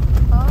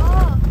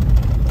 Oh.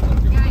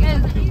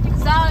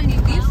 Zao ni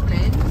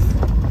different.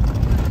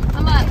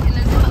 Ama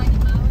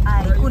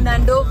kuna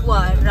ndovu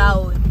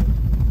around.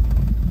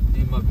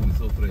 Hii map ni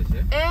so fresh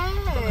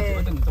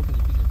Wacha nitoke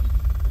nipige picha.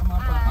 Kama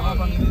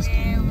hapa ni risk.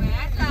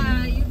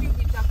 Hata hivi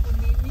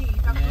vitakunini,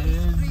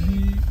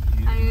 itakustree.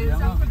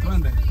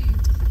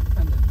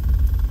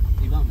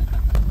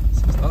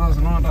 Sasa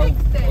unaona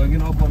hata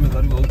wengine hapo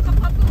wamezaliwa huko.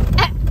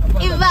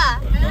 Iva,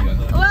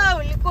 wewe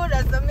ulikuwa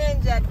unasomea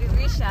nje ya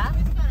dirisha.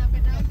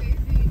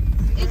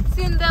 It's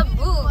in the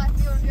book.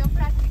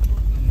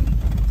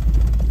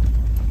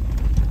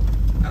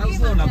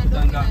 Sasa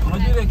unakutanga.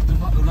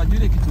 Unajua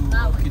ile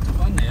kitu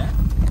fanya ya?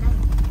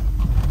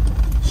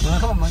 Na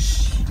kama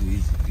mashi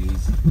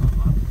hizi.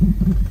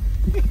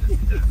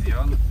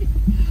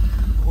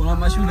 Una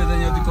mashule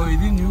zenye ziko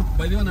within huko,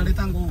 bali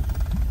wanaleta nguvu.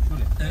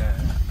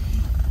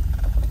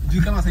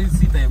 Juu kama sasa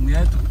si time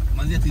yetu,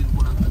 manzi ati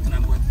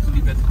tunaambiwa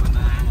tulipe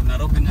na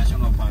Nairobi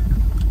National Park.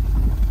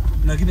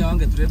 Lakini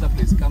wange tuleta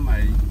place kama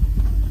hii.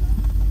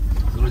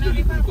 Unajua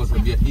nilikuwa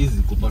sabia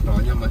easy kupata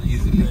wanyama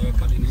easily.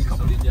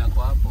 Kabla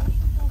yako hapo.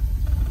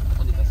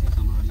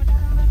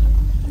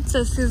 It's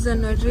a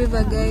seasonal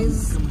river,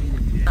 guys.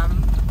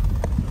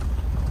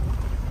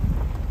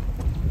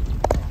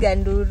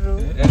 Ganduru.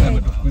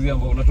 Ametukuzia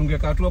mbona unatungia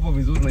katu hapo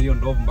vizuri na hiyo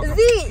ndovu mpaka.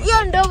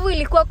 Hiyo ndovu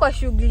ilikuwa kwa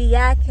shughuli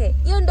yake.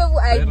 Hiyo ndovu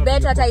I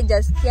bet hata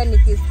haijasikia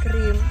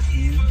nikiscream.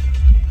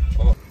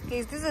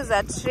 Guys, this is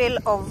a trail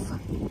of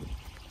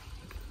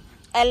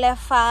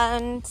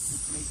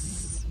elephants.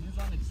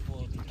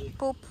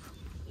 Poop.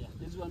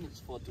 This one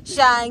is for today.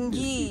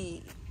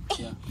 Shangi.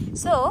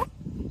 So,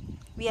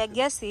 we are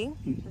guessing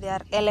there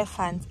are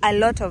elephants, a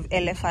lot of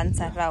elephants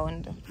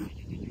around.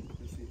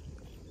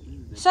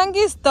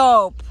 Shangi,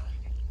 stop.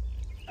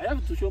 I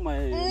have to show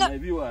my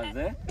viewers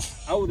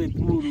how the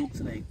pool looks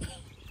like.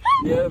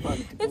 The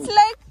elephant. It's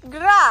like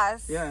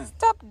grass. Yeah.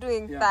 Stop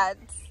doing that.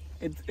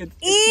 It's Ew,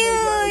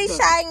 like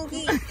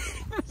Shangi.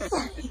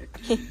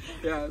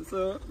 Yeah,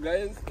 so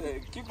guys,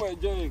 keep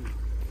enjoying.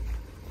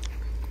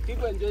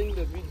 Keep enjoying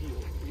the video.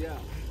 Yeah.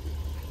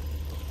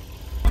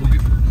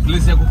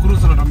 Place ya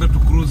kucruise unatuambia tu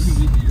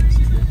cruise.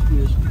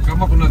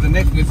 Kama kuna the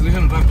next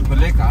destination unataka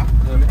kupeleka,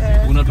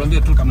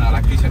 unatuambia tu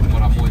tunaharakisha ni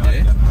mara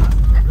moja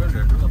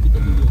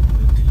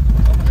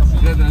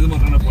lazima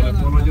tuende pole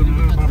pole. Unajua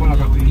barabara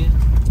kati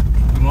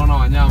tunaona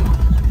wanyama.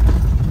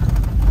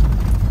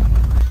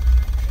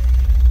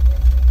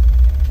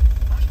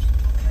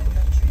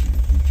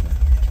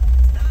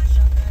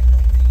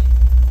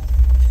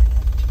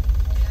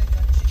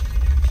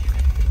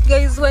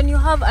 Guys, when you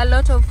have a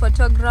lot of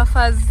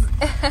photographers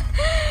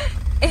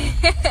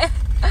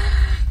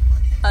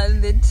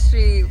on the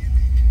trip,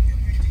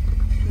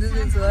 this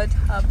is what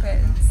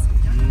happens.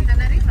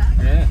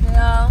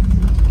 Yeah.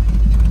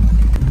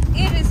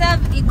 Hii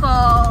reserve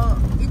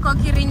iko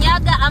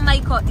Kirinyaga ama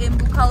iko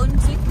Embu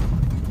County?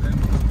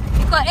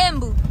 Iko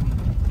Embu.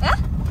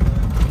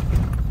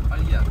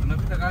 Haya,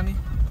 tunapita gani?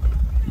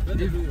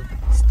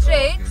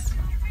 Straight.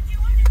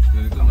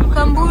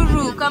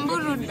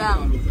 Kamburu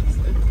Dam.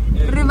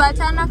 River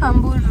Tana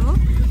Kamburu.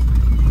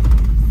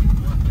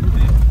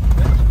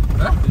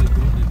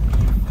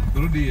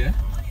 Turudi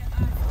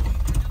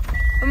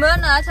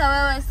Umeona hata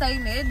wewe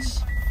signage?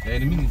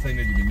 ni mimi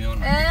signage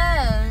nimeona.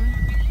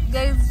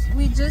 Guys,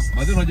 we just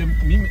Maana unajua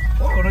mimi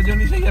unajua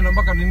nishaia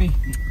mpaka nini?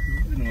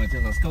 Ni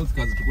wacheza scouts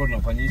kazi tulikuwa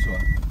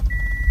tunafanyishwa.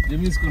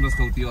 Mimi siko na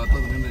scout ya watu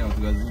nenda ya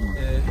watu wazima.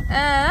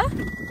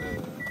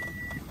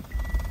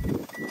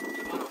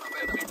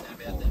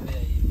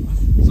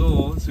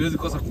 So siwezi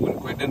kosa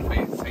ku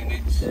identify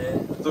signage.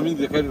 So mimi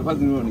the kind of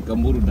person ni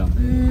Kamburu Dam.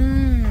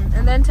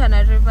 And then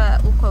Tana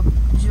River uko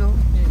juu.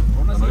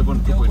 Unaona hivyo ni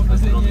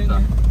 2.5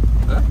 km.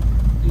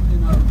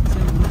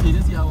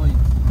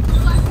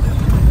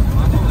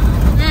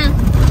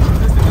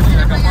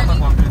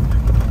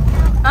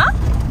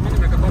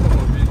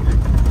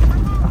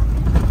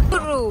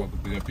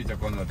 picha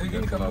kwanza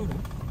wapiga klabu.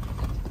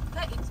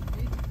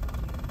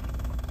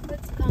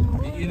 That's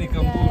Kamburu, Hii ni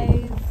Kamburu.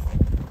 guys.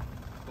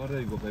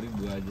 Bora iko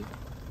karibu aje.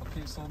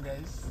 Okay, so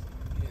guys,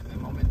 here's the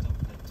moment of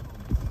the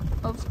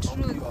truth. Of Hope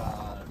truth. you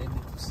are ready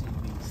to see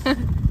this.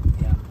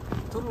 Yeah.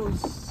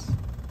 Turus.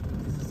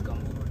 This is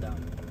Kamburu Dam.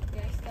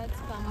 Yes, that's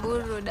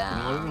Kamburu Wale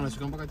Dam.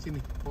 unashuka mpaka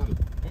chini. Pole.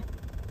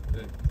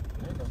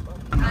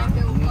 And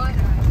the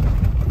water.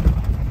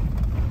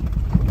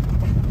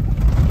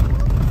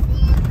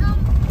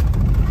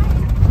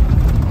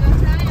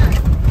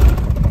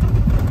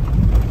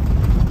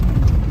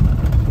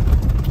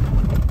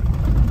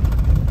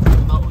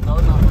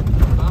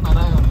 Utaona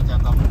rayo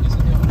amechangamka, si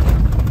ndio?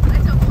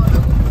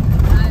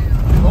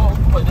 Oh,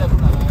 huko ndio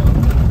kuna rayo.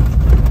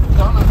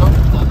 Utaona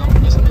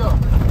amechangamka, si ndio?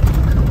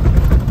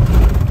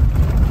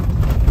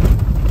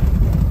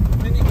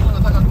 Nini kile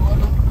nataka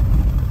kuona?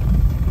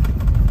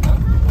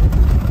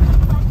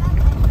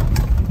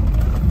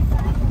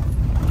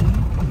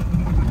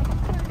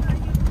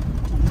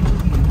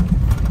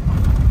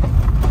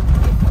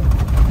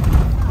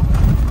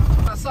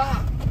 Sasa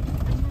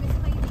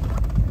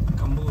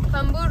Kamburu.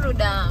 Kamburu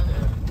Dam.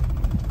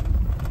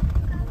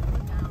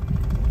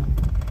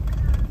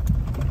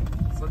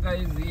 So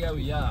guys, here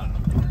we are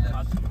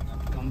at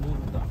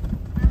Kamburu Dam.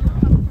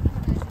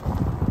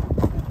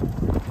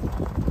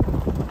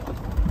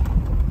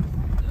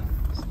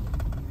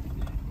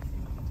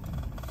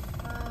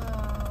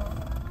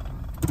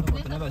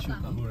 Tunaweza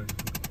shuka.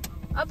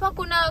 Hapa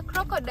kuna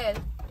crocodile.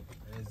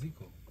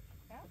 Ziko.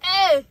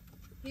 Eh,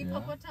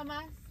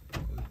 hippopotamus.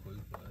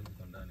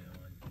 Ziko ndani ya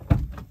maji.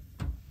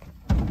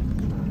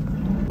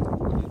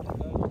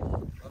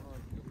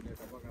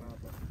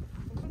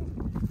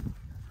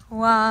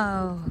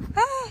 Wow.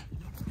 Ah,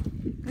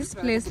 this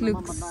place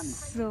looks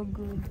so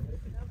good.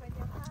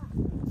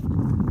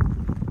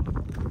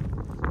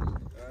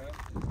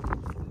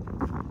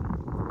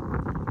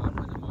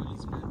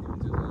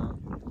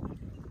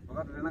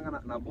 Wakati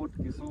tunaenda na boat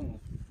Kisumu.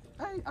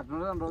 Ai,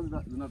 atunaona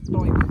ndo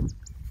zinatoa hivi.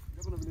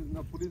 Kuna vile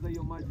zinapuliza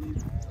hiyo maji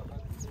hivi.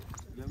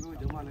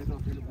 Jamaa anaitwa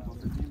Philip kwa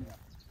nini?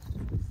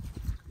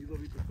 Hizo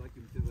vitu sitaki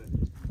mcheze.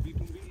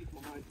 Vitu mbili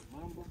kwa maji.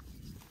 Mambo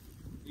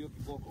hiyo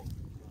kiboko.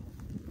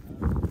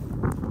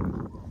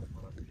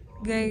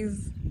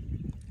 Guys,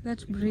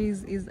 that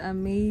breeze is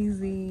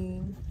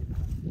amazing.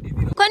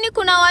 Kwani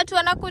kuna watu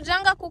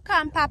wanakujanga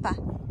kukaa hapa?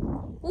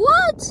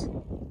 What?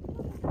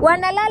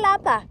 Wanalala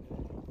hapa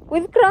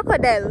with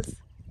crocodiles.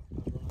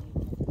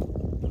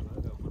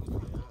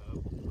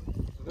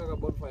 Tunataka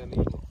bonfire ni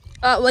hiyo.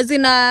 Was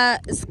in a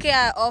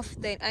scare off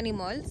the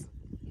animals.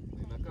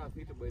 Inakaa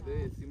fit by the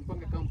way.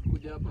 Simpange camp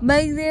kuja hapa.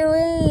 By the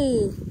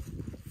way,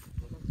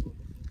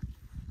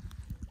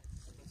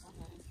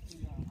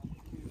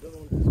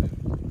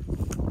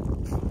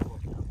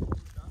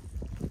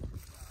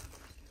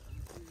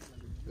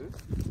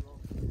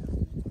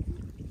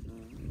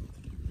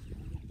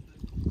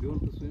 You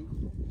want to swim?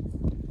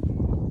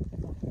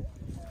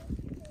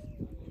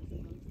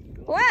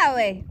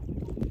 wewe.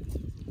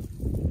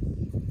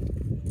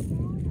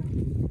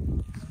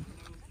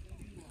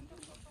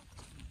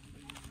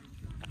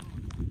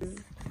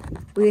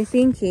 We're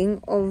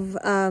thinking of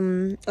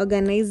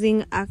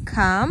organizing a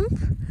camp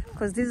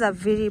because this is a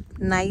very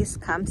nice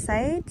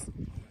campsite.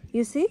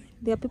 You see,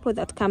 there are people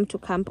that come to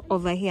camp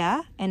over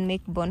here and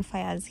make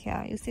bonfires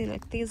here. You see,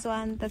 like this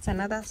one, that's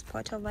another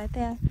spot over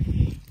there.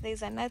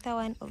 There's another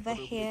one over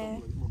here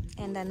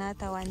and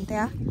another one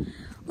there,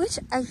 which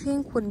I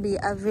think would be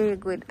a very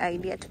good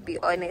idea, to be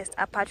honest,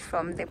 apart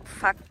from the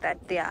fact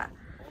that there are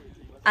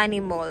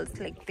animals,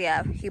 like there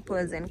are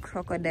hippos and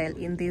crocodile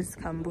in this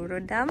Kamburu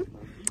Dam.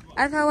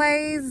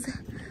 Otherwise,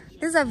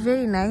 this is a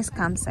very nice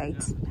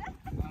campsite,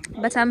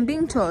 but I'm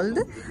being told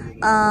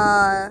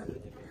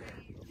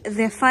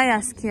the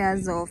fire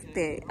scares off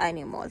the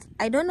animals.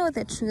 I don't know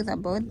the truth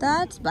about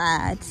that,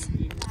 but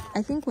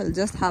I think we'll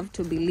just have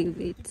to believe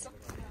it.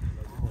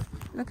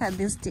 Look at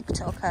these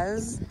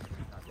TikTokers.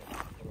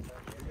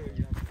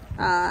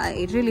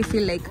 I really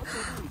feel like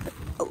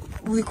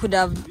we could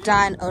have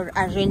done or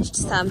arranged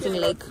something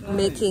like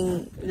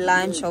making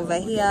lunch over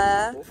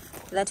here.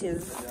 That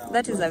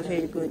is a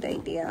very good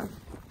idea.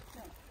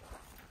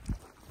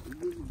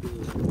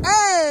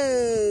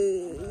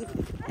 Hey!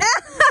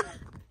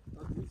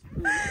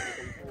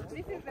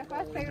 This is the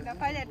first time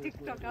nafanya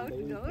TikTok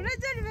outdoor.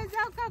 Unajua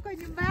nimezaa kukaa kwa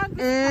nyumba yangu.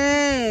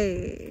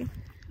 Hey!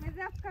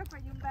 Nimezaa kukaa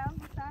kwa nyumba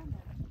yangu sana.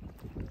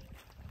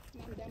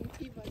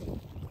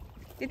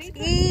 It's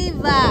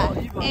Eva.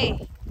 Hey.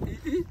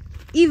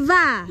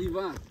 Eva.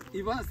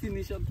 Eva si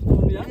ni short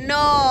form ya?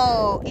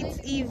 No, it's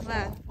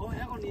Eva. Oh,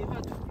 yako ni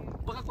Eva tu.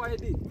 Mpaka kwa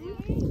ID.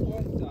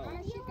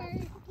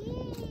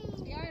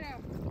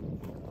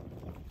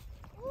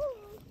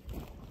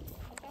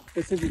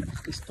 Specific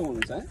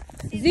stones, eh?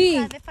 These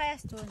are the fire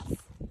stones.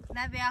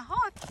 Na they are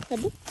hot.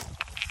 Hebu.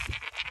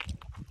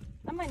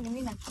 Kama ni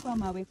mimi nachukua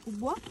mawe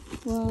kubwa.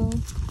 Wow.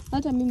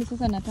 Hata mimi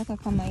sasa nataka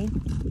kama hii.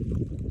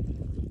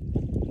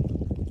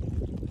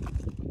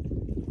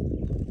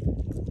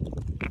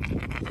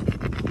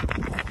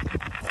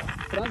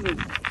 Francis.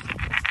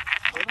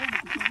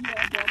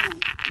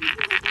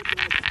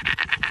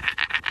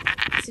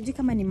 Sijui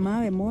kama ni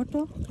mawe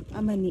moto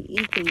ama ni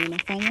hii kwenye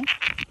unafanya.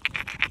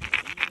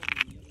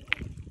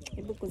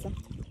 Hebu kuza.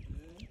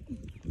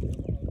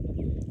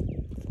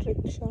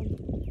 Friction.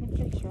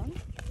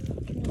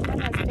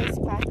 Mbona space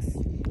packs?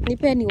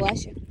 Nipe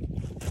niwashe.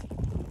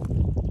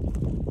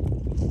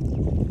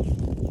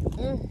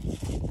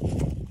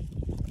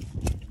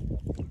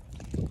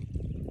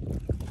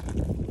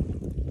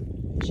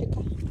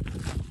 Shika.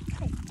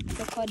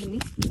 Record me.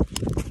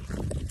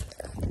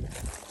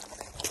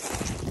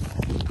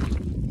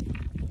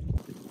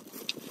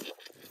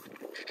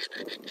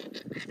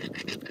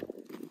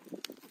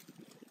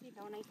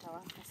 Naona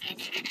itawaka sasa.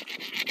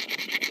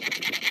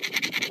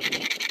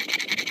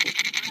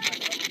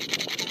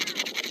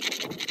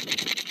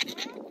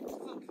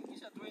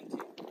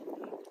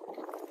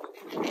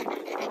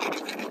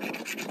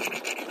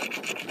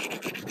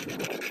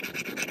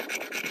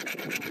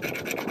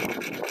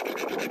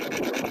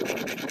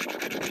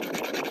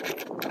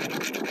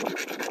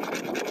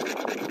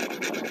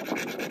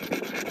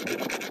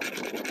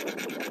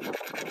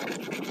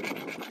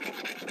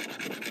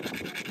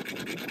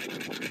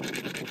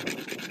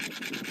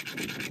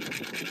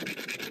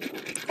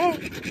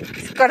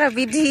 It's gonna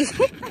be D.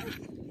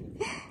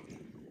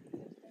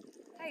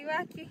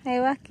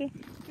 Haiwaki.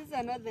 These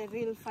are not the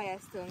real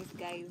firestones,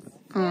 guys.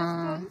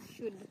 Mm. Firestones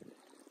should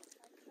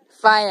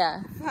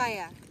Fire.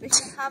 fire. They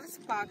should have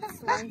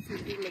sparks once you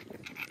do like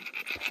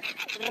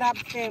rub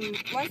them.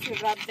 Once you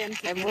rub them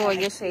Hebu together.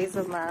 onyesha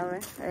hizo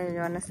mawe.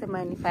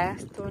 Wanasema ni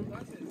firestone.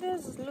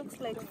 This looks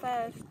like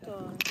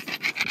firestone.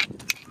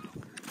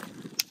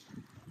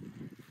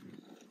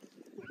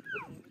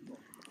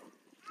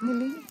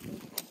 Really?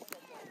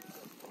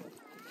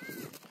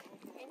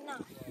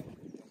 Enough.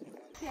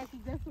 Yeah, she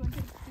just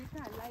wanted to keep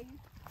her life.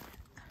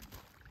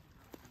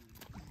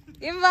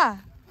 Iva,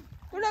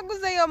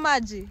 unaguza hiyo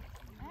maji?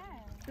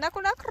 Na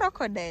kuna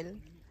crocodile.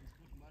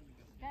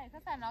 Guys,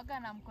 sasa naoga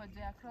na mkojo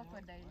ya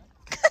crocodile.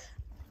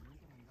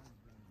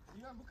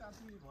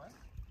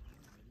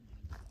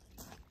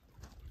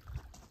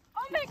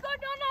 Oh my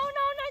god,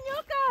 ona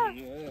nyoka.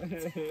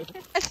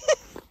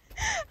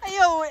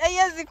 Ayo,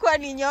 haiwezi kuwa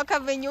ni nyoka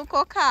venye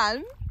uko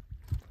calm.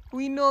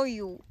 We know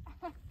you.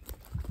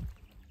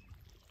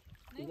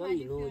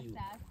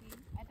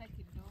 Hata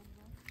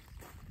kidogo.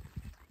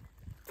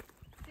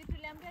 Si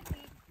tuliambia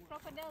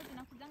crocodile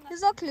zinakujanga.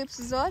 Hizo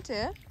clips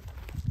zote.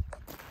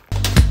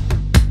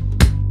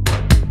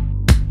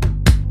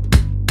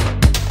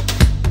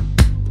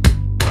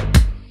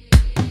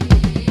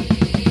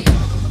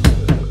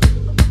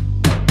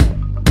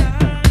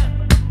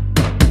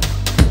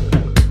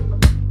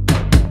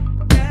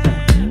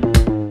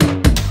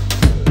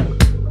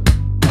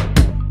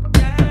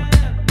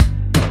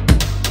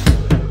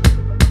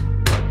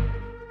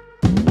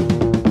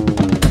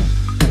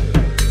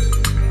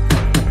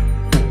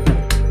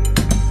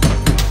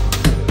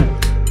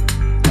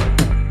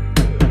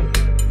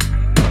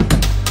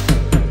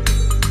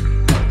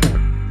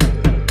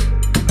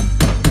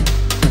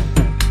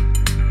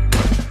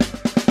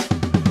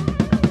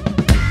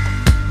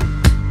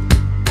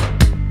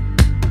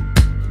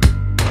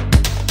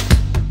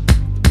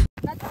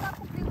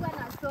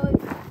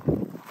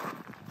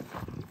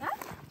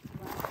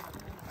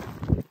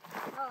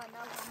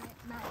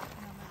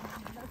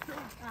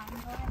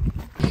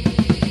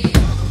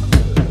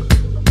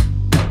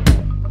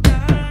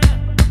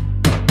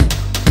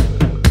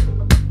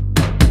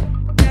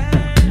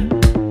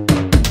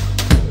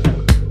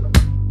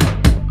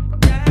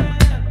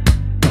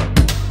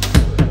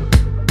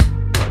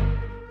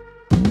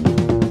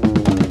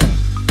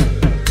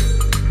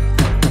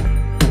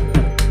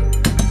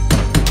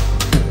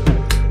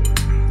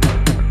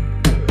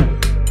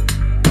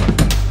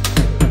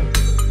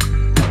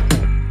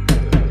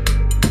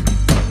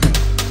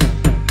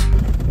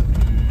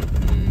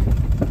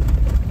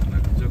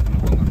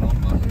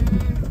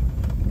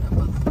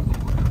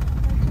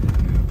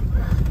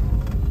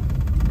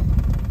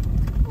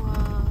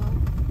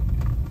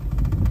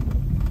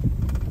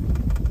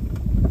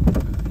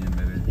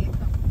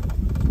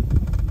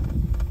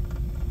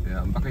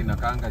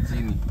 Inakaanga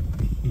chini.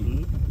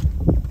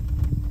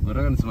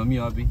 Unataka nisimamie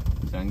wapi?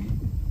 Changi.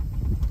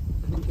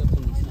 Ngoja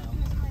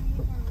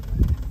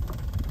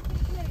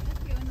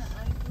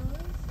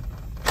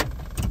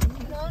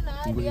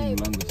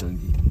mlango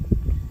Changi.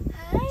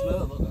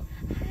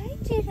 Hi,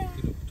 Jira.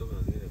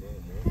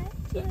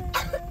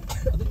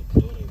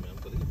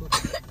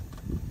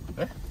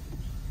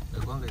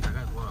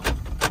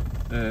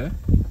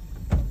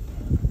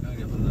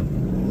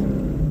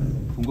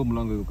 Fungua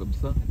mlango hiyo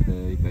kabisa.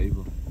 Ika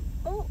hivyo.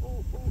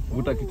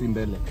 Vuta kiti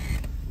mbele.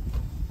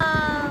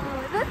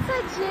 That's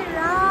a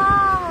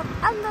giraffe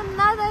and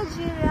another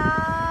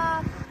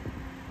giraffe.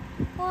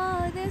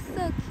 Wow, they're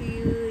so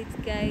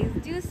cute, guys.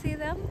 Do you see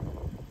them?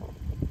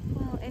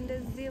 Oh, and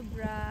a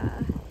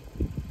zebra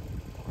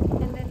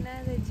and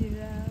another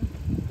giraffe.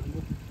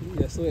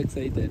 We are so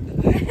excited.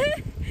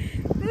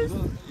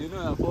 You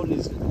know our phone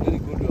is very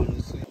good on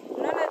this.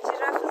 Unaona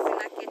giraffe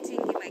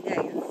zinaketingi, my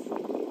guys.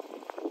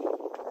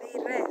 They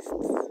rest.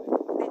 honest.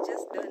 They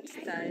just don't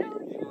stand.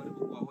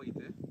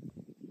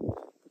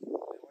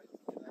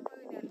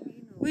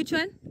 Which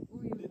one?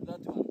 That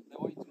one, the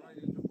white one.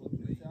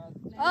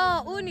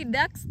 Oh, who ni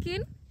dark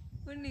skin?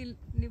 Who ni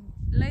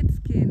light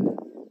skin?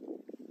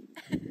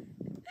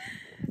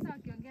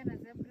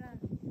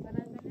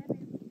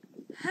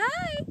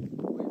 Hi!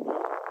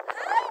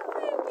 Hi,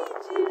 baby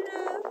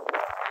giraffe!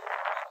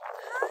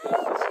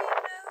 Hi,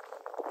 giraffe!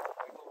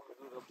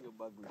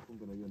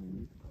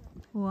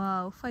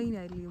 Wow,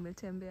 finally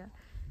umetembea.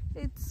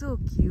 It's so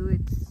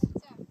cute.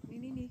 Ni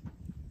nini?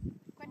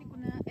 Kwani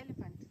kuna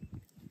elephant?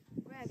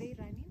 Where are they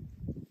running?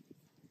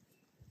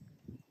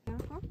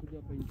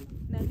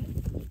 Nani?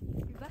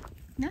 Iba?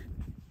 Na?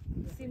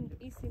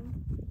 Isim.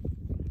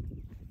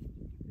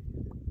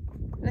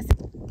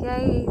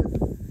 Guys,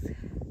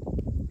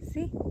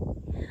 see?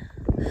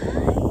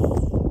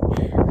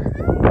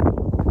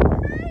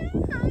 Hi,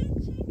 giraffe.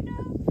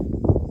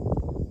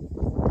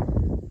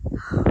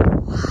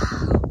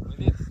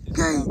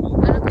 Guys,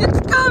 It's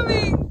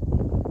coming!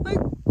 No,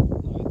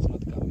 it's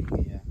not coming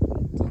here.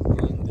 It's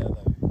going the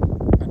other way.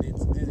 And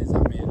this is a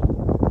male.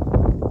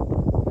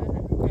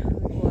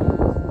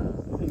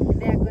 Wow.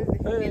 There goes the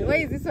female. Why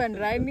is this one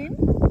running?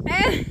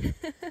 Why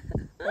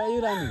are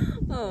you running?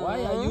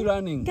 Why are you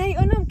running? Guy,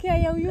 ona mkia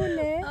ya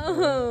yule.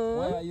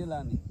 Why are you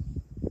running?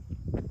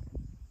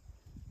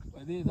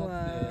 Well,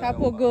 that's the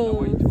Couple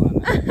goals. white one.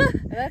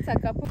 That's a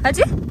couple.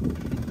 Ati?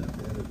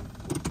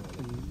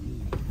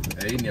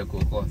 hii ni ya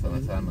kuokoa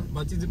sana sana.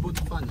 But it's about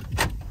to fun.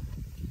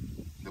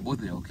 The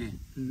both are okay.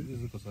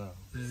 Ziko sawa.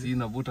 Si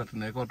inavuta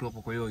tunaweka tu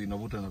hapo, kwa hiyo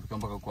inavuta inafika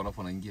mpaka kwa,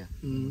 alafu anaingia.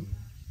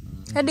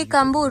 Hadi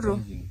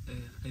Kamburu.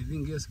 I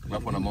think yes.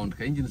 Alafu na mount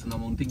ka engine na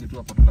mounting tu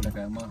hapo tukale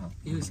kaya Yamaha.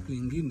 Hiyo siku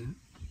nyingine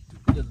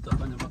tukija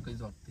tutafanya mpaka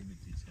hizo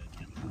activities.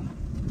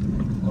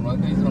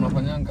 Unaona hizo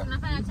unafanyanga?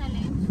 Tunafanya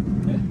challenge.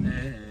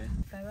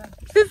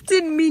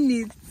 15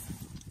 minutes.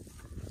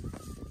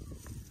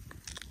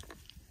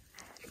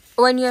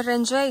 When you're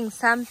enjoying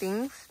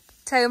something,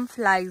 time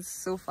flies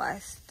so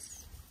fast.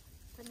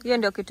 Hiyo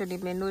ndio kitu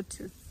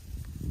nimenotice.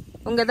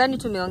 Ungedhani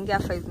tumeongea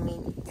 5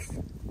 minutes.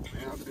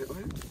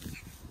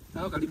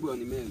 Nao karibu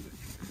wanimeze.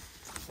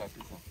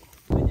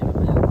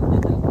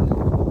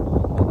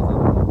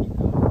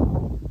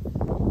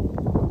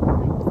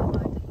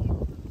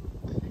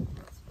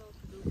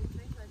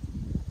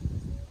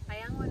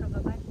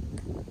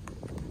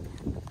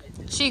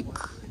 Chick.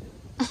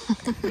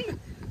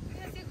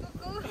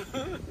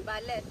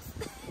 Ballet.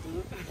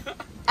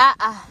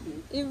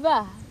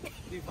 Iva.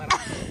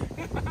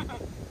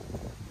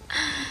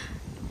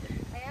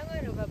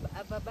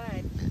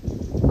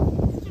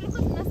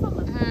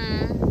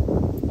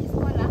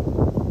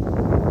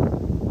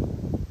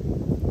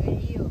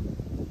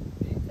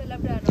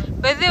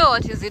 By the way,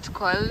 what is it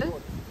called?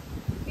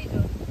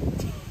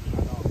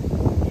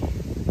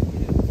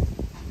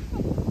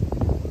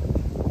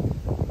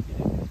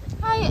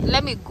 Hi,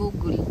 let me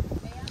Google.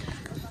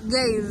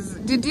 Guys,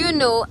 did you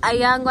know a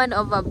young one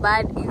of a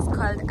bird is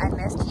called a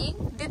nestling?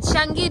 Did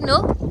Shangi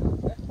know?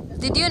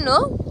 Did you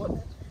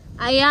know?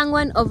 A young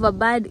one of a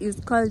bird is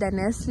called a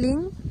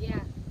nestling? Yeah,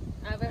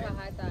 I've ever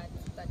heard that.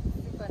 But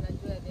if I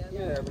know the other.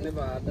 Yeah, I've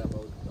never heard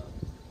about that.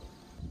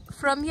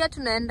 From here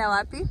tunaenda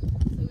wapi? So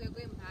we're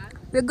going back.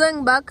 We're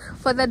going back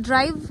for the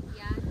drive.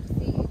 Yeah,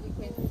 see, we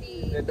can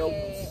see The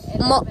dogs.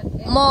 More.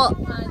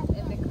 elephant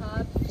and the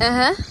calves. The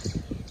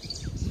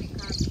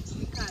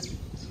calves.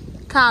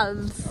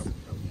 Calves.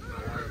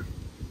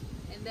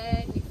 And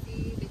then we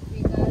see the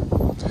tigers.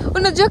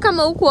 Unajua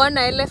kama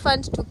hukuona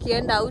elephant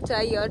tukienda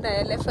utaiona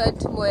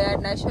elephant Mwea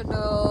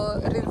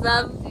National Reserve.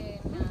 And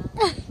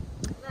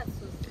that's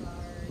so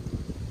sad.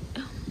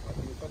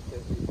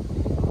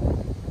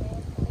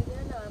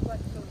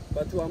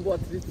 But Wambo,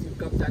 at least you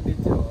captured it.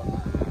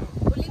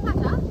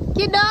 Ulipata?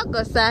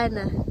 Kidogo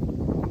sana.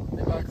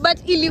 But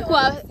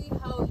ilikuwa See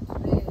how it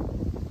red.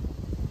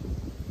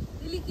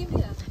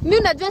 Ilikimbia? mimi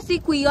unajua si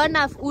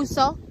kuiona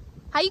uso.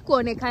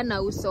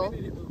 Haikuonekana uso.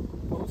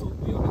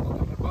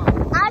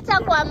 Hata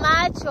kwa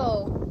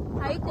macho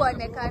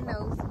haikuonekana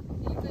uso.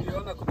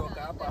 Niliona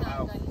kutoka hapa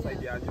hapo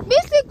side ya juu.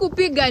 Bisi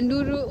kupiga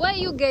nduru.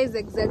 Why you guys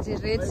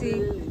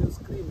exaggerating? You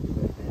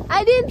screamed.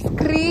 I didn't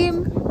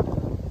scream.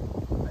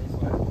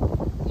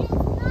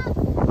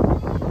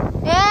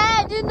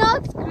 Eh, do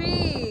not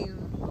scream.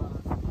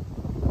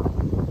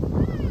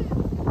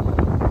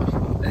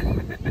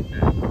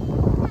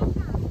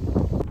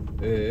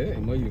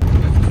 Moyo.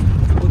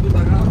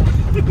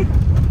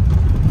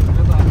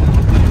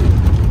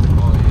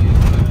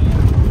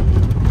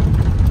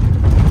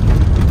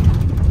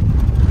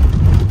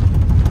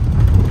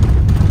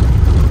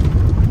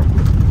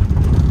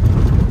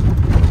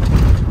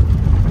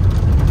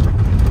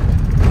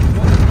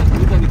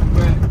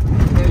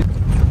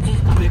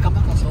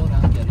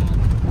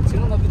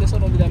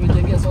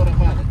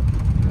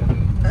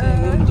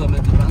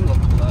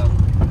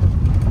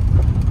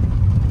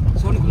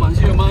 So ni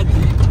kumaanisha hiyo maji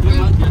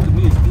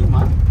yatumii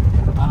stima,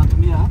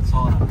 anatumia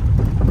sola.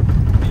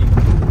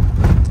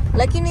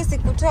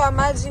 kutoa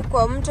maji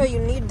kwa mto you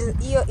need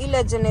hiyo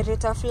ile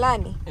generator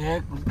fulani.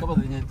 Kama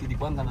zenye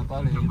tilipanga na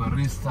pale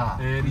barista.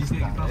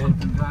 Rista.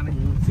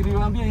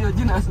 Siliwaambia hiyo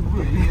jina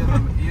asubuhi.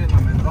 Hiyo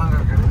na mezanga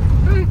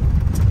karibu.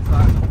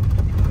 Sana.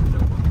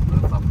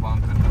 Sasa pump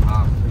and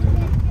half.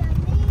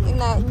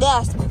 Ina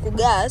gas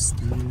kugas.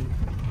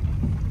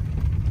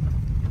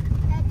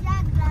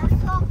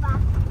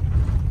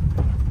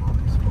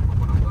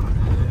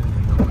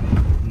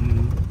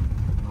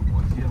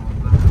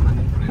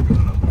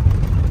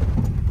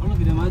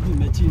 Maji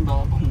imechimba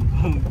hapo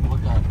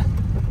mwaka.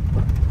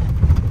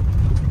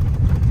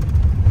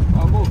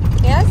 Hapo.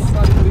 Yes.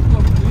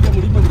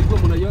 Mlikuwa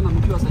mnaiona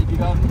mkiwa saidi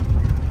gani?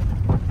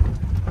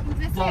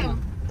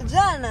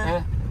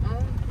 Jana.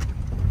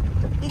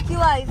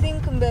 Ikiwa I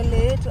think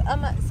mbele yetu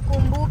ama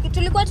sikumbuki.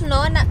 Tulikuwa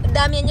tunaona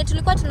damu yenye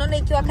tulikuwa tunaona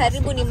ikiwa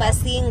karibu ni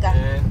Masinga.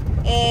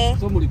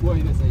 So mlikuwa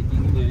ile saidi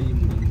nyingine ya hii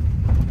mlima.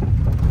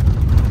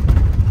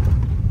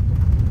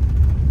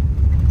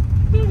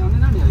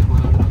 Nani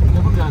alikuwa?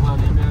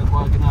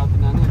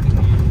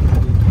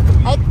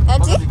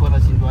 Ati?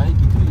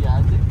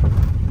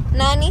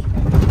 Nani?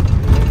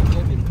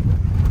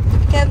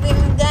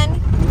 Kevin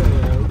gani?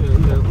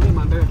 Ule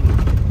mandevu.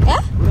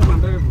 Ule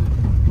mandevu.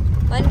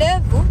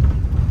 Mandevu?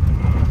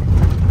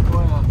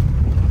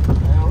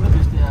 Ule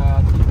besti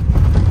ya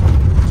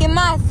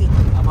Kimathi.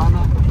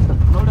 hapana.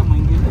 Ule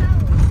mwingine.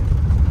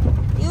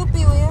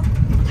 Yupi huyo?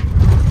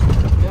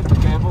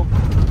 Kevo.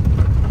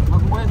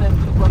 Nakumwenda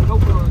kwa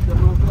ngauko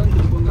jamaa fulani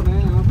tulikuanga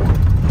naye hapo.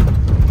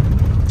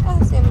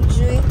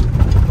 Simjui.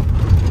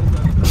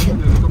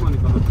 Kama ni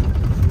kama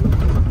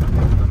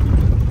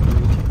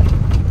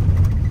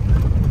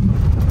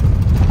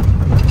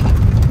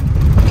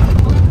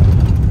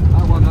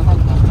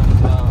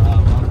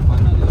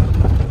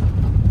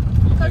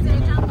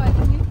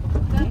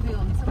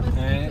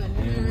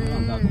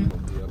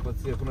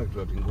kuna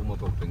kitu ati ngumu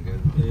hapa kutengeza.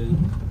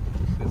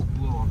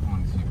 Sikuwa watu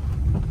wanisifu.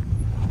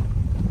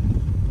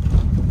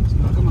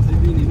 kama sasa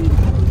hivi ni nini?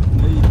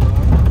 Na hii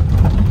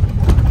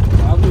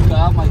hapo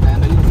kama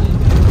itaenda hiyo sasa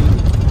hivi.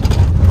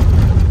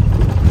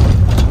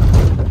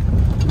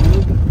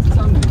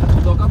 Sasa mimi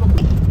kutoka hapo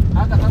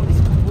hata kama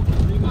nisikumbuki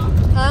mlima.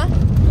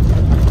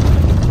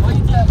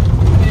 Waje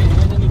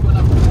yenye niko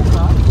na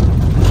kukumbuka.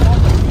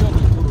 Moja hiyo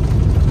ni kuru.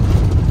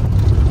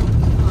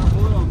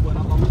 Moyo wangu na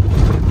kwa mtu.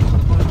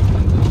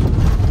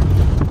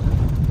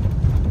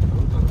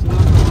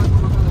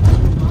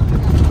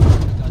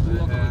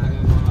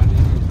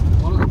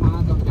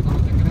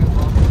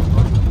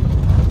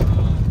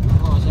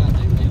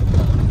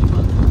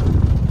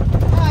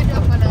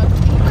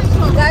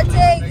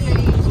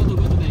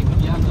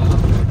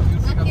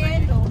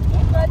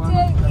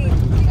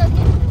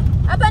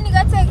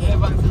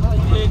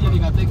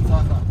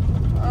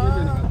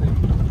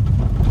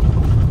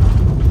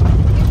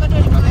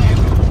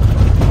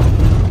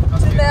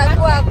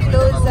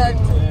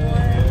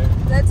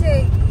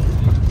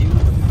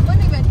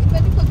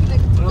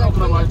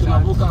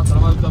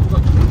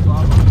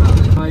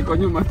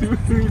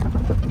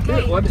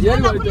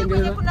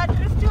 Kuna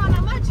drift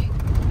wana maji?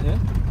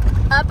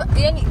 Hapa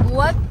yani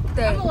wote.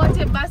 Kama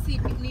wote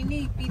basi nini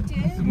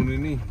ipite? Simu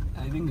nini?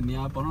 I think ni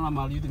hapa. Unaona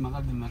mahali yote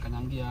magari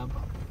mnakanyangia hapa.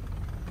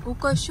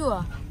 Uko sure?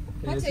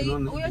 Wote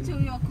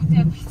huyo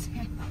kuja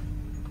pite.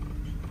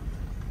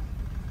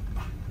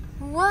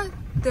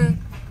 Wote.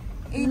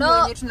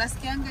 No,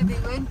 tunasikianga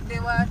they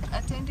were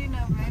attending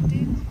a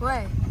wedding.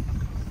 Why?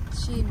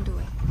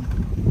 Shindwe.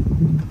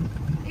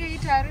 Hii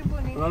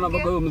taaribu ni. Unaona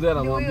baba huyo mzee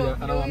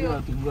anamwambia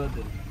watu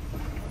wote.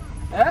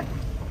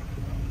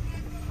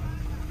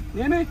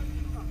 Nini?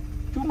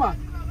 Chuma.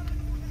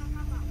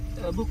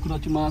 Hebu kuna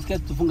chuma nasikia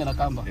tufunge na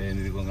kamba.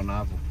 Nilikuanga na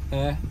hapo.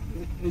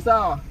 Ni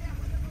sawa.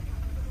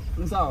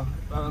 Ni sawa.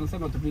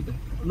 Anasema tupite.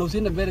 Na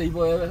usiende mbele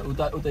hivyo wewe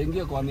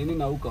utaingia kwa nini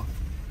na huko.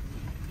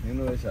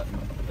 Nini wewe shaka?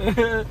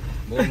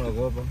 Mbona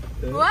unaogopa?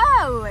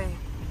 Wewe.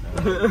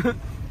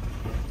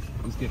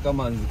 Usikie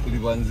kama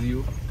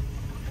ulivyoanzio.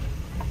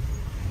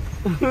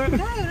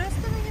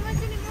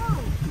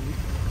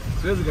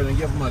 Siwezi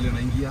kanyaingia hapo mahali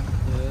anaingia.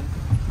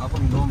 Hapo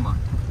ni noma.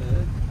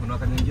 Kuna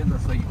kanyaingia na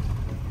side.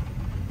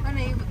 Ana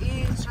hii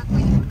track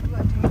yenye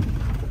watu. 1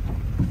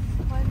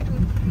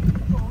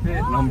 2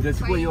 3 4. Na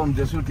mjachukua hiyo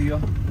mjashuti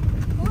hiyo.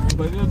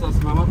 Kwa hiyo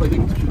utasimama hapa ili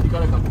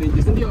tushutikane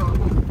kaptenje, si ndio?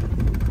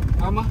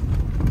 Ama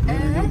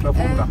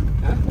Tutafunga.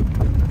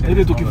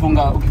 Ili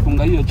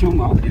ukifunga hiyo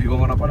chuma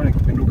Ilikuwa napata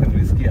nikipinduka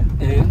nilisikia.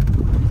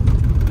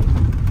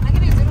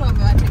 Lakini zero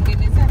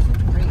wamewatengeneza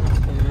footprint.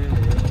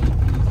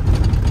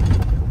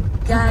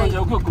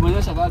 Guys. Ukiwa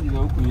kumenyesha gari na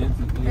huku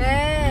yetu.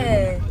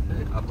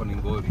 Hapo ni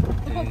ngori.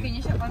 Huko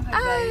ukinyesha kwanza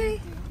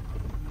zaidi.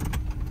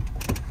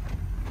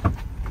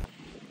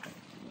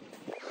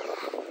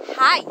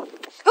 Hi.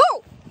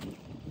 Oh!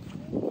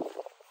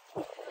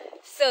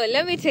 So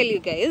let me tell you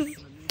guys,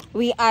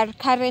 we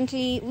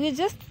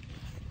just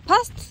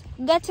past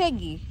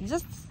Gategi,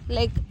 just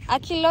like a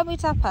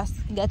kilometer past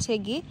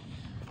Gategi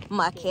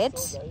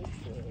market,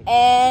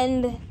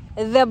 and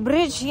the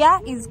bridge here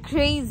is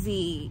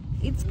crazy.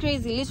 It's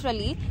crazy,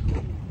 literally.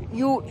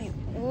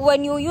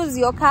 when you use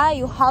your car,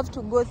 you have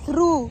to go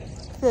through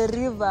the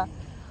river,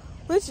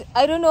 which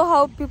I don't know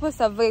how people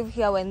survive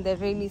here when the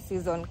rainy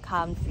season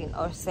comes in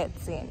or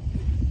sets in.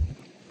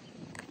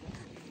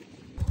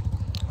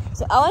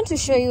 So I want to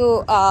show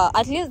you,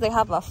 at least they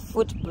have a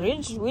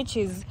footbridge, which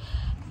is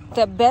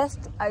the best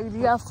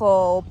idea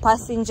for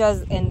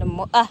passengers and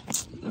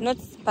not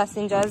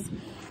passengers,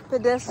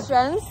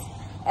 pedestrians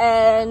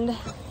and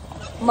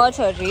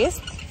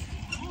motorists.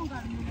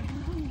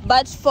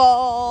 But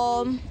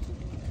for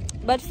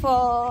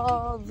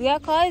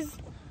vehicles,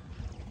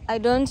 I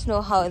don't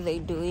know how they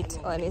do it,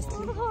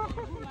 honestly.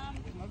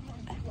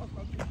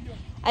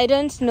 I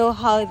don't know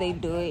how they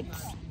do it.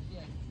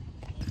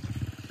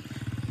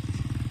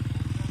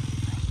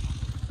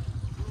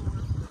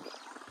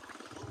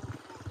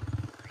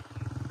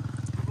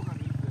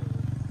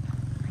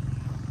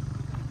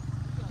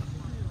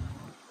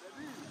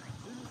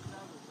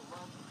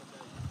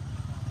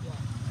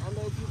 And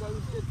if you can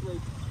get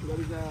like there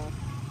is a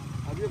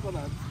vehicle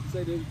that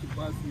decided to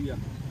pass here.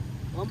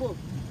 Mambo,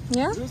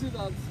 Yeah? do you see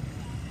that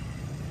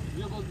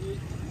vehicle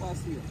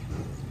pass here?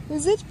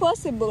 Is it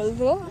possible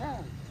though?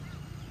 Yeah.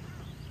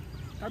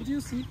 Can't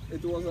you see?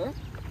 It was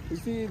you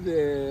see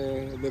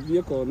the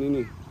vehicle,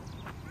 Nini?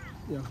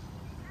 Yeah.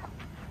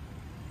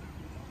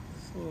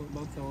 So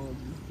that's how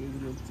this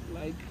place looks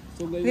like.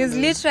 So There's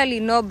literally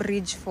no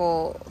bridge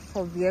for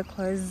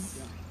vehicles.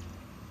 Yeah.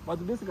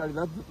 But basically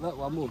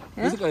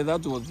basically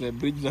that was the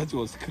bridge that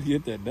was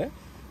created, eh?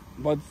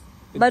 But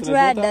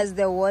where does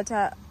the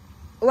water?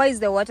 Why is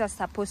the water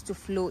supposed to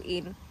flow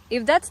in?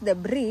 If that's the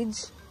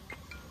bridge,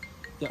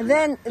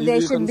 then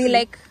there should be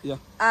like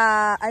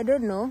I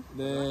don't know.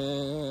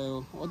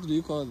 What do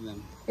you call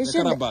them? It the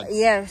should carabads.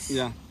 Yes.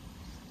 Yeah.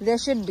 There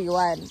should be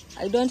one.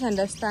 I don't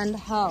understand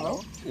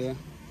how. Yeah.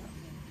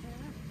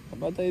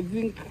 But I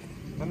think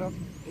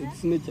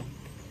it's nature.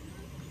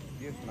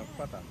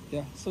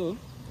 Yeah. So.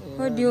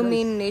 What do you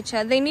mean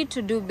nature? They need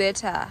to do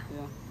better. Yeah.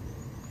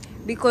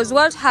 Because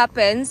what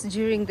happens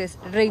during this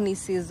rainy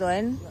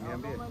season?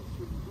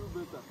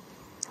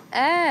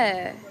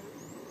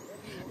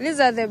 These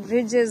are the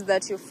bridges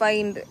that you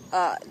find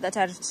that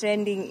are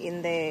trending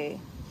in the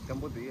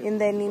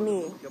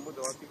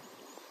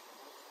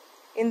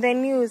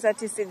news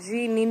that is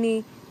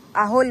Nini.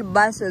 A whole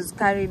bus was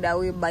carried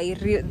away by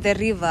the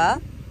river,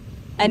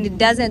 and it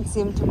doesn't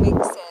seem to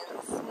make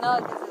sense. Now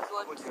this is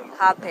what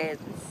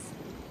happens.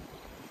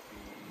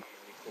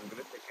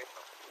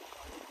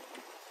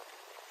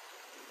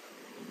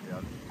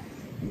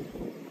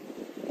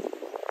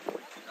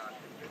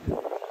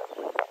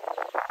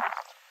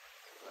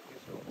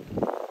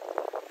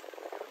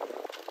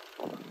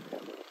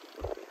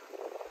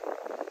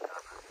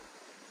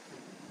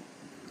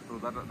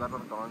 That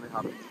one can only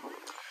happen.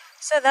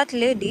 So that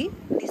lady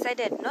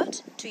decided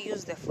not to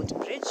use the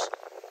footbridge,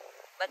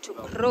 but to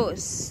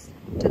cross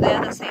to the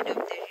other side of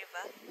the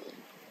river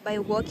by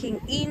walking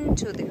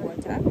into the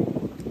water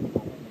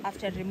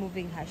after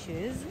removing her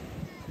shoes.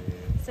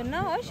 So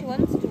now she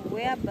wants to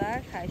wear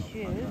back her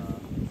shoes.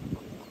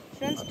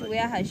 She wants to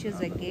wear her shoes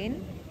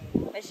again,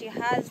 but she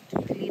has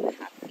to clean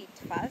her feet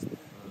first.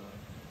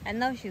 And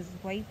now she's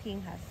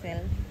wiping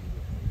herself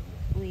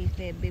with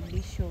a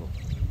baby show.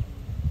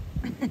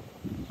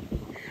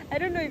 I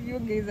don't know if you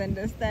guys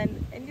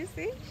understand. And you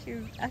see,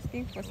 she's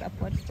asking for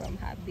support from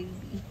her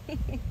baby. I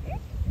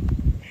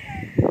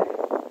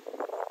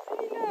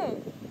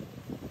know.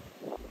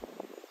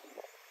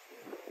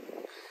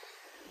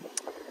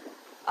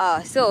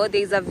 So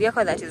there's a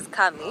vehicle that is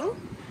coming.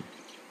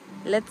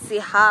 Let's see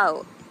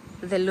how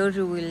the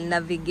lorry will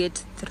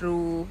navigate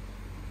through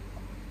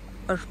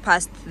or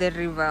past the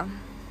river.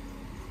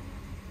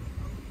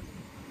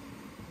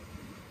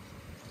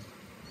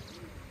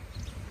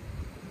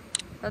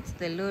 That's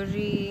the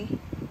lorry.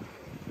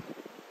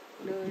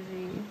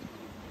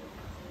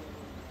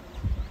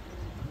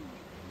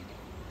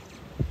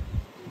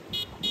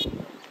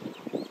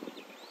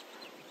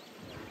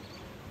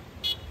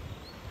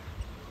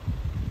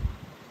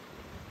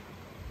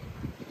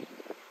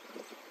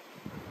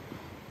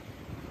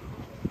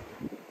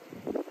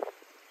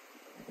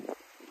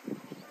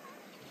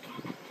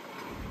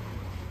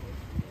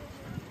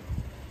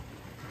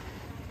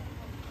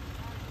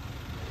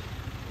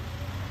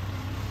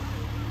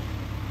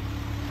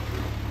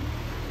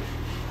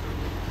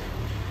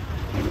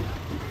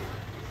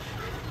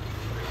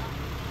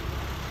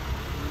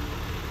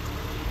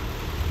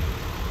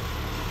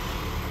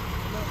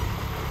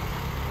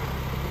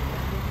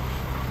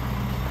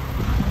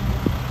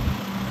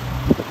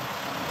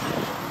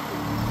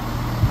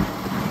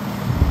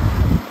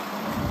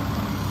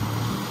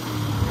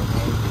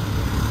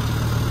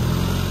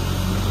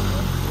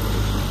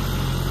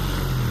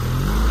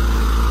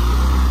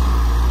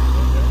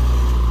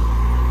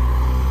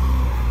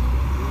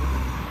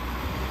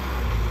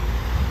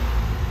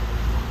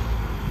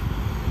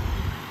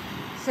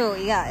 So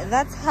yeah,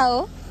 that's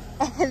how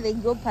they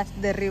go past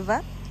the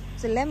river.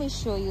 So let me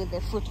show you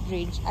the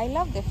footbridge. I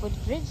love the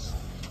footbridge.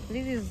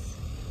 This is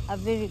a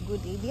very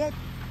good idea.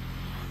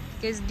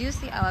 Because do you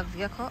see our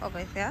vehicle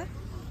over there?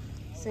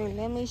 So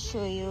let me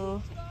show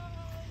you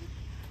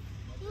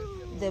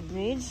the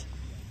bridge.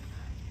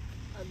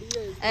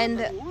 And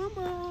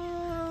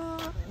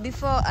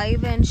before I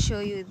even show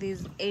you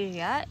this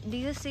area, do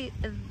you see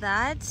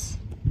that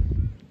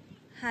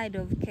herd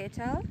of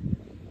cattle?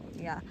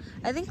 Yeah,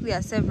 I think there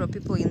are several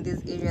people in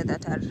this area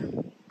that are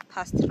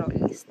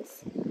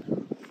pastoralists.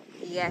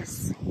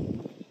 Yes,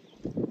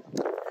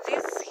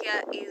 this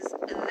here is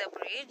the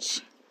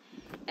bridge,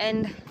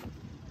 and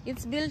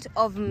it's built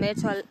of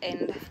metal,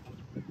 and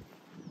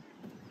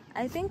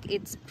I think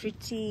it's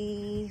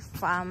pretty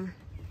firm.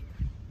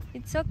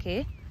 It's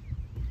okay.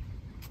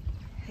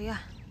 Yeah.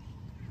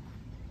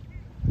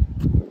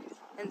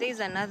 And there's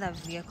another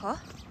vehicle.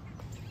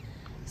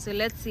 So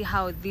let's see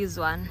how this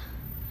one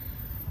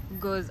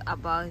goes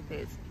about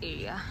this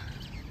area.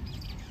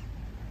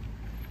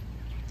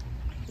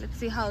 Let's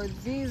see how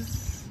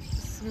this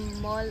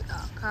small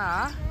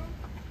car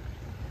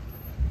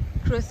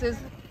crosses.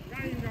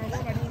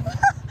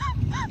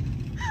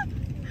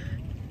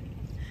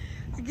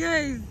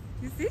 Guys,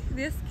 you see,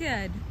 they're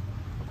scared.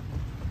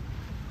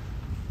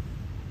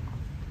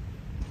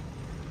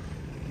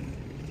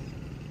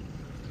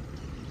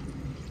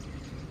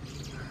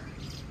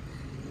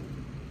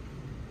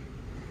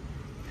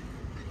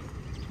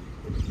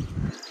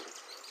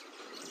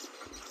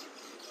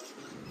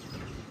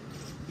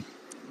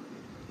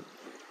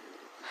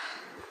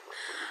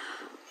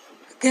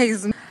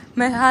 Guys,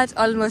 my heart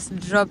almost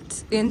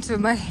dropped into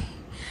my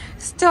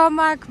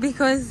stomach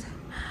because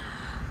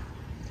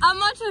a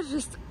motor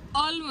just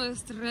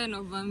almost ran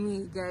over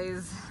me,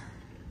 guys.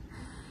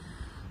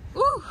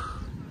 Ooh,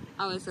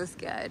 I was so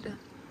scared.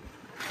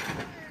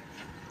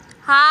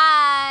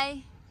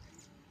 Hi,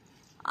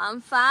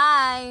 I'm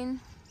fine.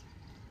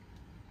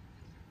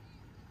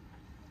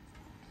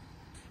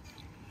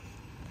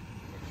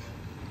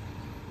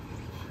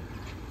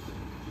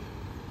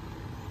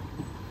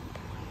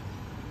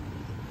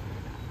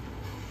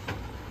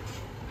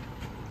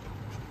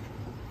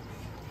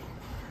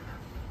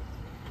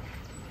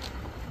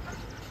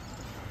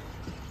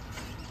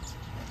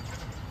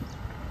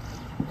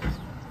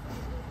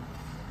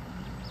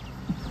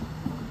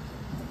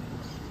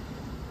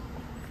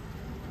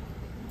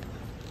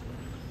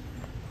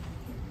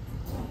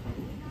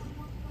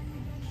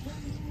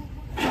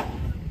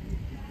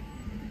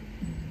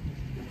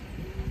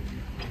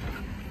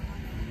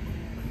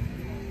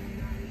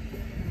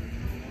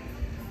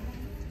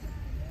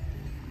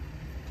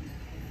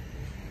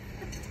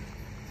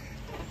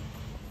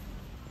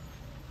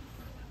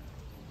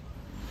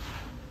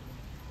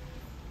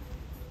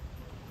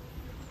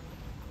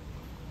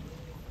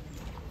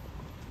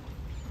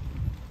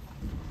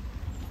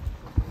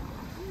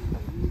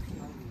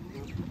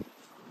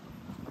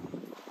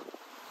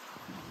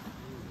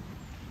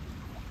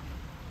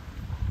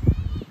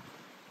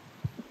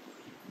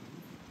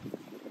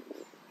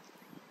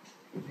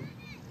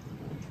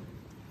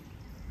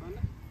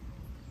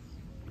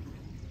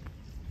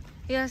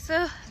 Yeah,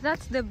 so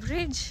that's the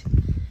bridge,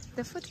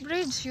 the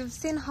footbridge. You've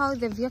seen how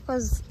the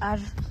vehicles are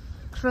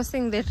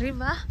crossing the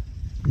river,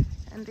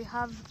 and they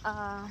have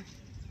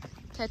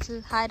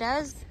cattle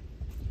herders.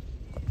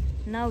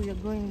 Now we're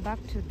going back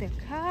to the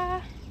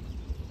car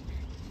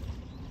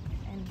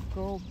and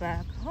go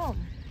back home.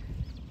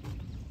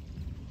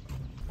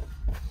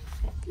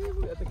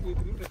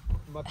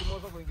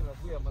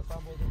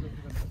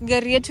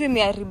 Gari yetu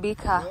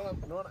imeharibika.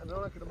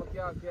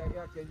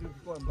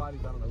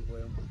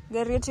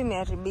 Gari yetu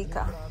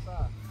imeharibika.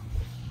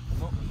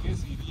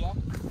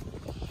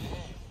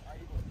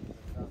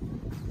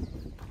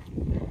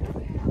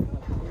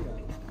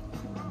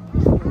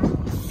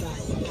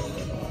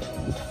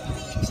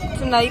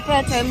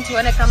 Tunaipea time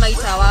tuone kama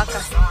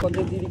itawaka.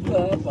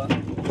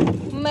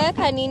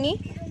 Mmeweka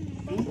nini?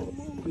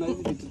 Kuna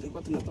hizi vitu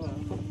tulikuwa tunatoa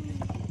hapa.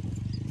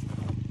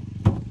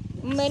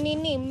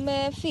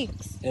 Mme fix?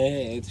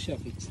 Tusha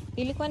fix.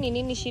 Ilikuwa ni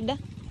nini shida?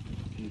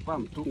 Ni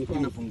pump tu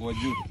inafungwa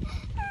juu.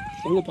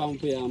 Ile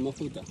pump ya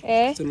mafuta.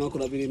 Sio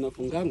kuna vile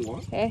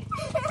inafungangwa.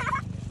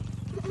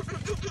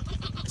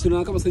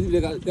 Sio kama sasa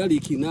hivi gari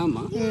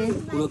ikinama,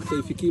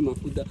 unakutaifikia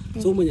mafuta.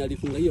 So mwenye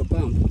alifunga hiyo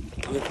pump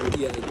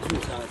amefungia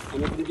juu sana.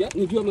 Amefungia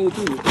ni juu ama ni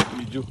chini?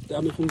 Ni juu.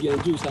 Amefungia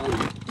juu sana.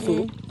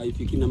 So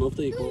haifiki na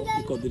mafuta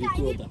iko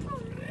direct.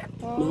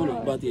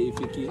 Naona bati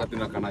haifiki. Hata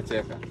na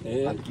kanacheka.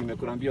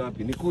 Kimekuambia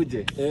wapi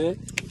nikuje?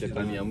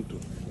 Chetani ya mtu.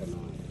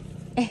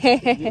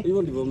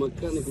 Hivyo ndivyo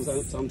mechanic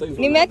sometimes.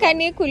 Ni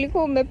mechanic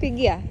ulikuwa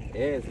umepigia?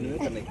 Si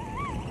mechanic.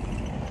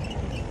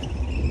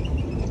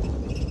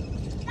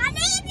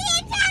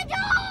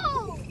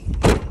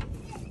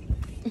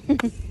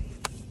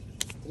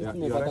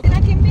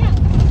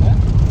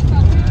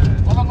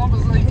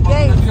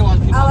 Guys,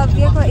 our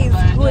vehicle is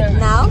good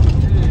now.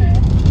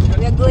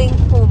 We are going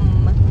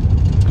home.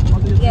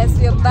 Yes,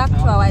 we are back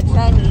to our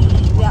journey.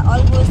 We are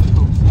almost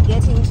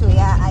getting to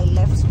where I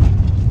left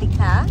the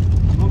car.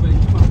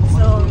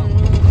 So,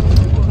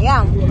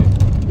 yeah.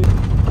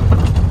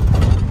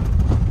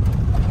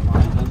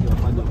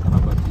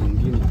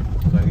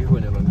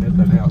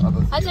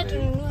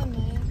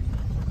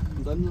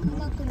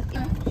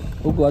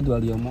 Huko watu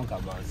waliomoka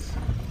basi.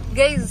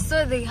 Guys,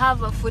 so they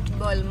have a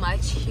football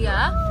match here,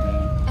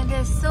 and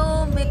there's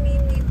so many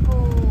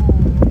people.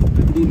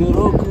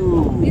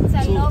 It's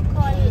a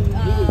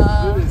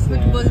local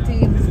football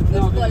team.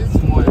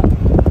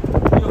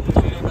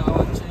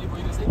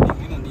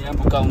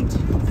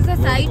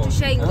 Sasa saa hii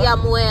tushaingia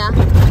Mwea.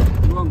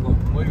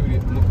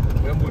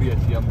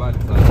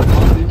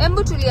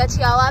 Embu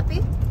tuliachia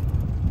wapi?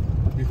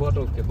 Before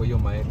toke kwa hiyo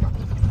maeka.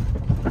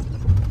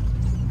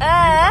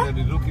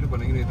 Ndio kwa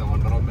nyingine ita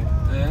Mandorome.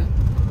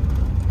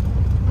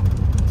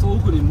 So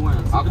huko ni Mwea.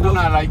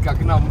 Hakuna like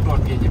akina mtu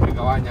akienye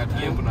migawanya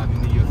atiembu na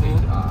nini hiyo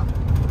sasa.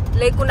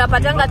 Like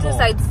unapatanga tu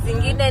sites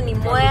zingine ni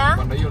Mwea.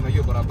 Panda hiyo na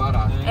hiyo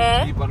barabara.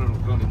 Hii panda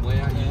ni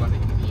Mwea, hii panda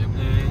ni Yembu.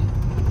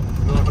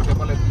 Ndio toke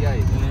pale pia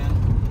hii.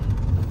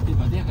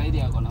 Badia kaidi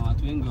yako na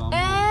watu wengi wa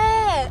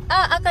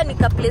aka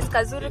nika place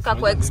kazuri ka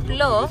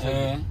explore.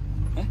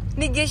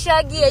 Ni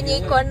Geshagi yenye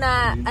iko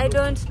na I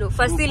don't know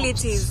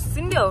facilities,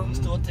 si ndio?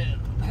 Hotel.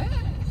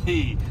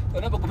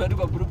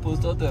 Unapokubaliwa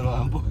group hotel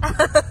hapo.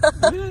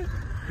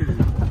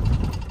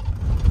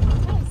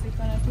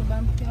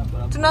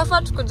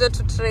 Tunafaa tukuje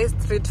tu try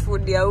street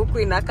food ya huku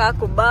inakaa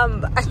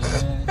kubamba.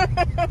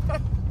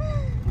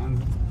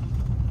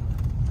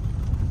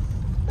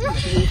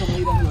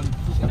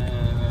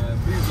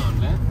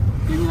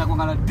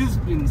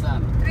 Discipline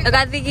sana.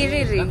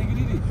 Gathigiriri.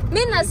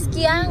 Mimi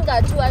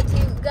nasikianga tu ati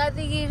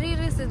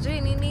Gathigiriri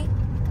sijui nini.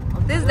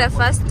 This is the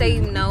first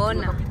time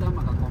naona.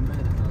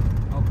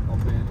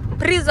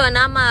 Prison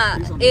ama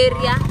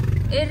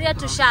area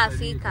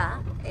tushafika.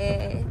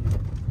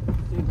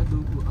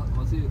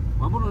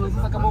 Mambo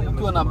unaweza kama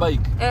ukiwa na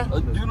bike.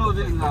 Do you know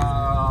there is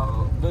a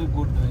very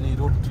good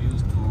road to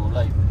use to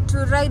ride?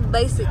 To ride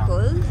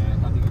bicycles.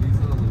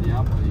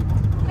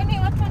 Kwani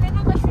watu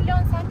wanaenda kwa shule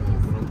on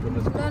Sundays?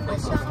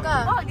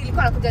 Nashangaa.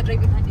 Nilikuwa nakuja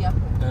driving hadi hapo.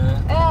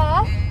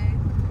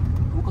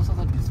 Huko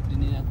sasa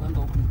discipline ya kwenda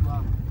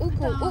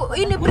huko huku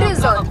hii ni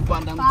prison.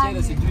 Kupanda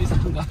mchele sijui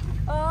sanga.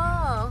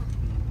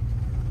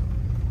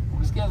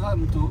 Ukisikia sasa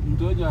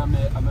mtu wenye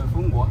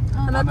amefungwa,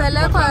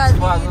 amepelekwa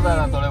sasa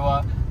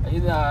anatolewa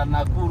ila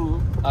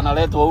Nakuru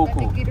analetwa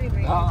huku.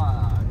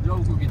 Ndio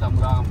huku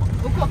Kitamramba.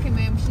 Huko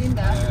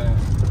kimemshinda.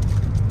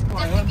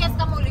 Nasikia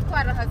kama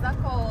ulikuwa raha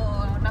zako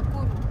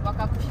Nakuru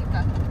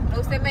wakakushika. Na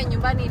useme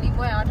nyumbani ni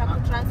Mwea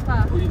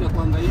watakutransfer. Ile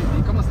kwanga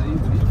hivi kama sasa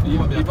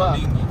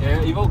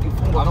hivi. Hivyo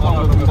ukifungwa kama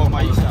unafungwa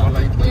maisha.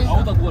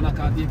 Hautakuwa na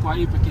kadi kwa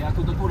hii peke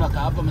yake, utakuwa na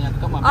hapa miaka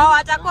kama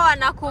watakuwa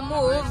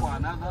wanakumove.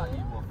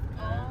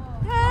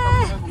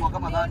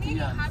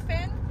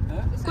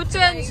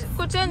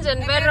 Kuchange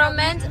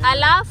environment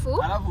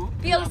alafu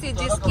pia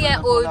usijisikie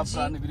OG.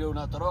 Vile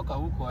unatoroka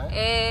huko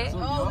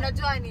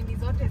unajua nini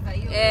zote za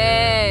hiyo.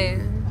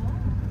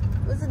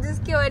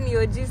 Usijisikie wewe ni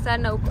OG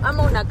sana huko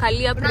ama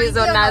unakalia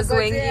prisoners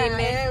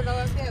wengine.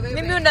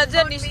 Mimi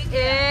unajua ni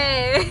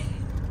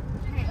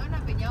ona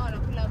venye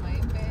wanakula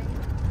maembe.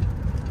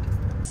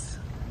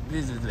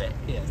 This is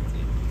the yes.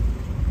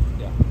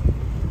 Yeah.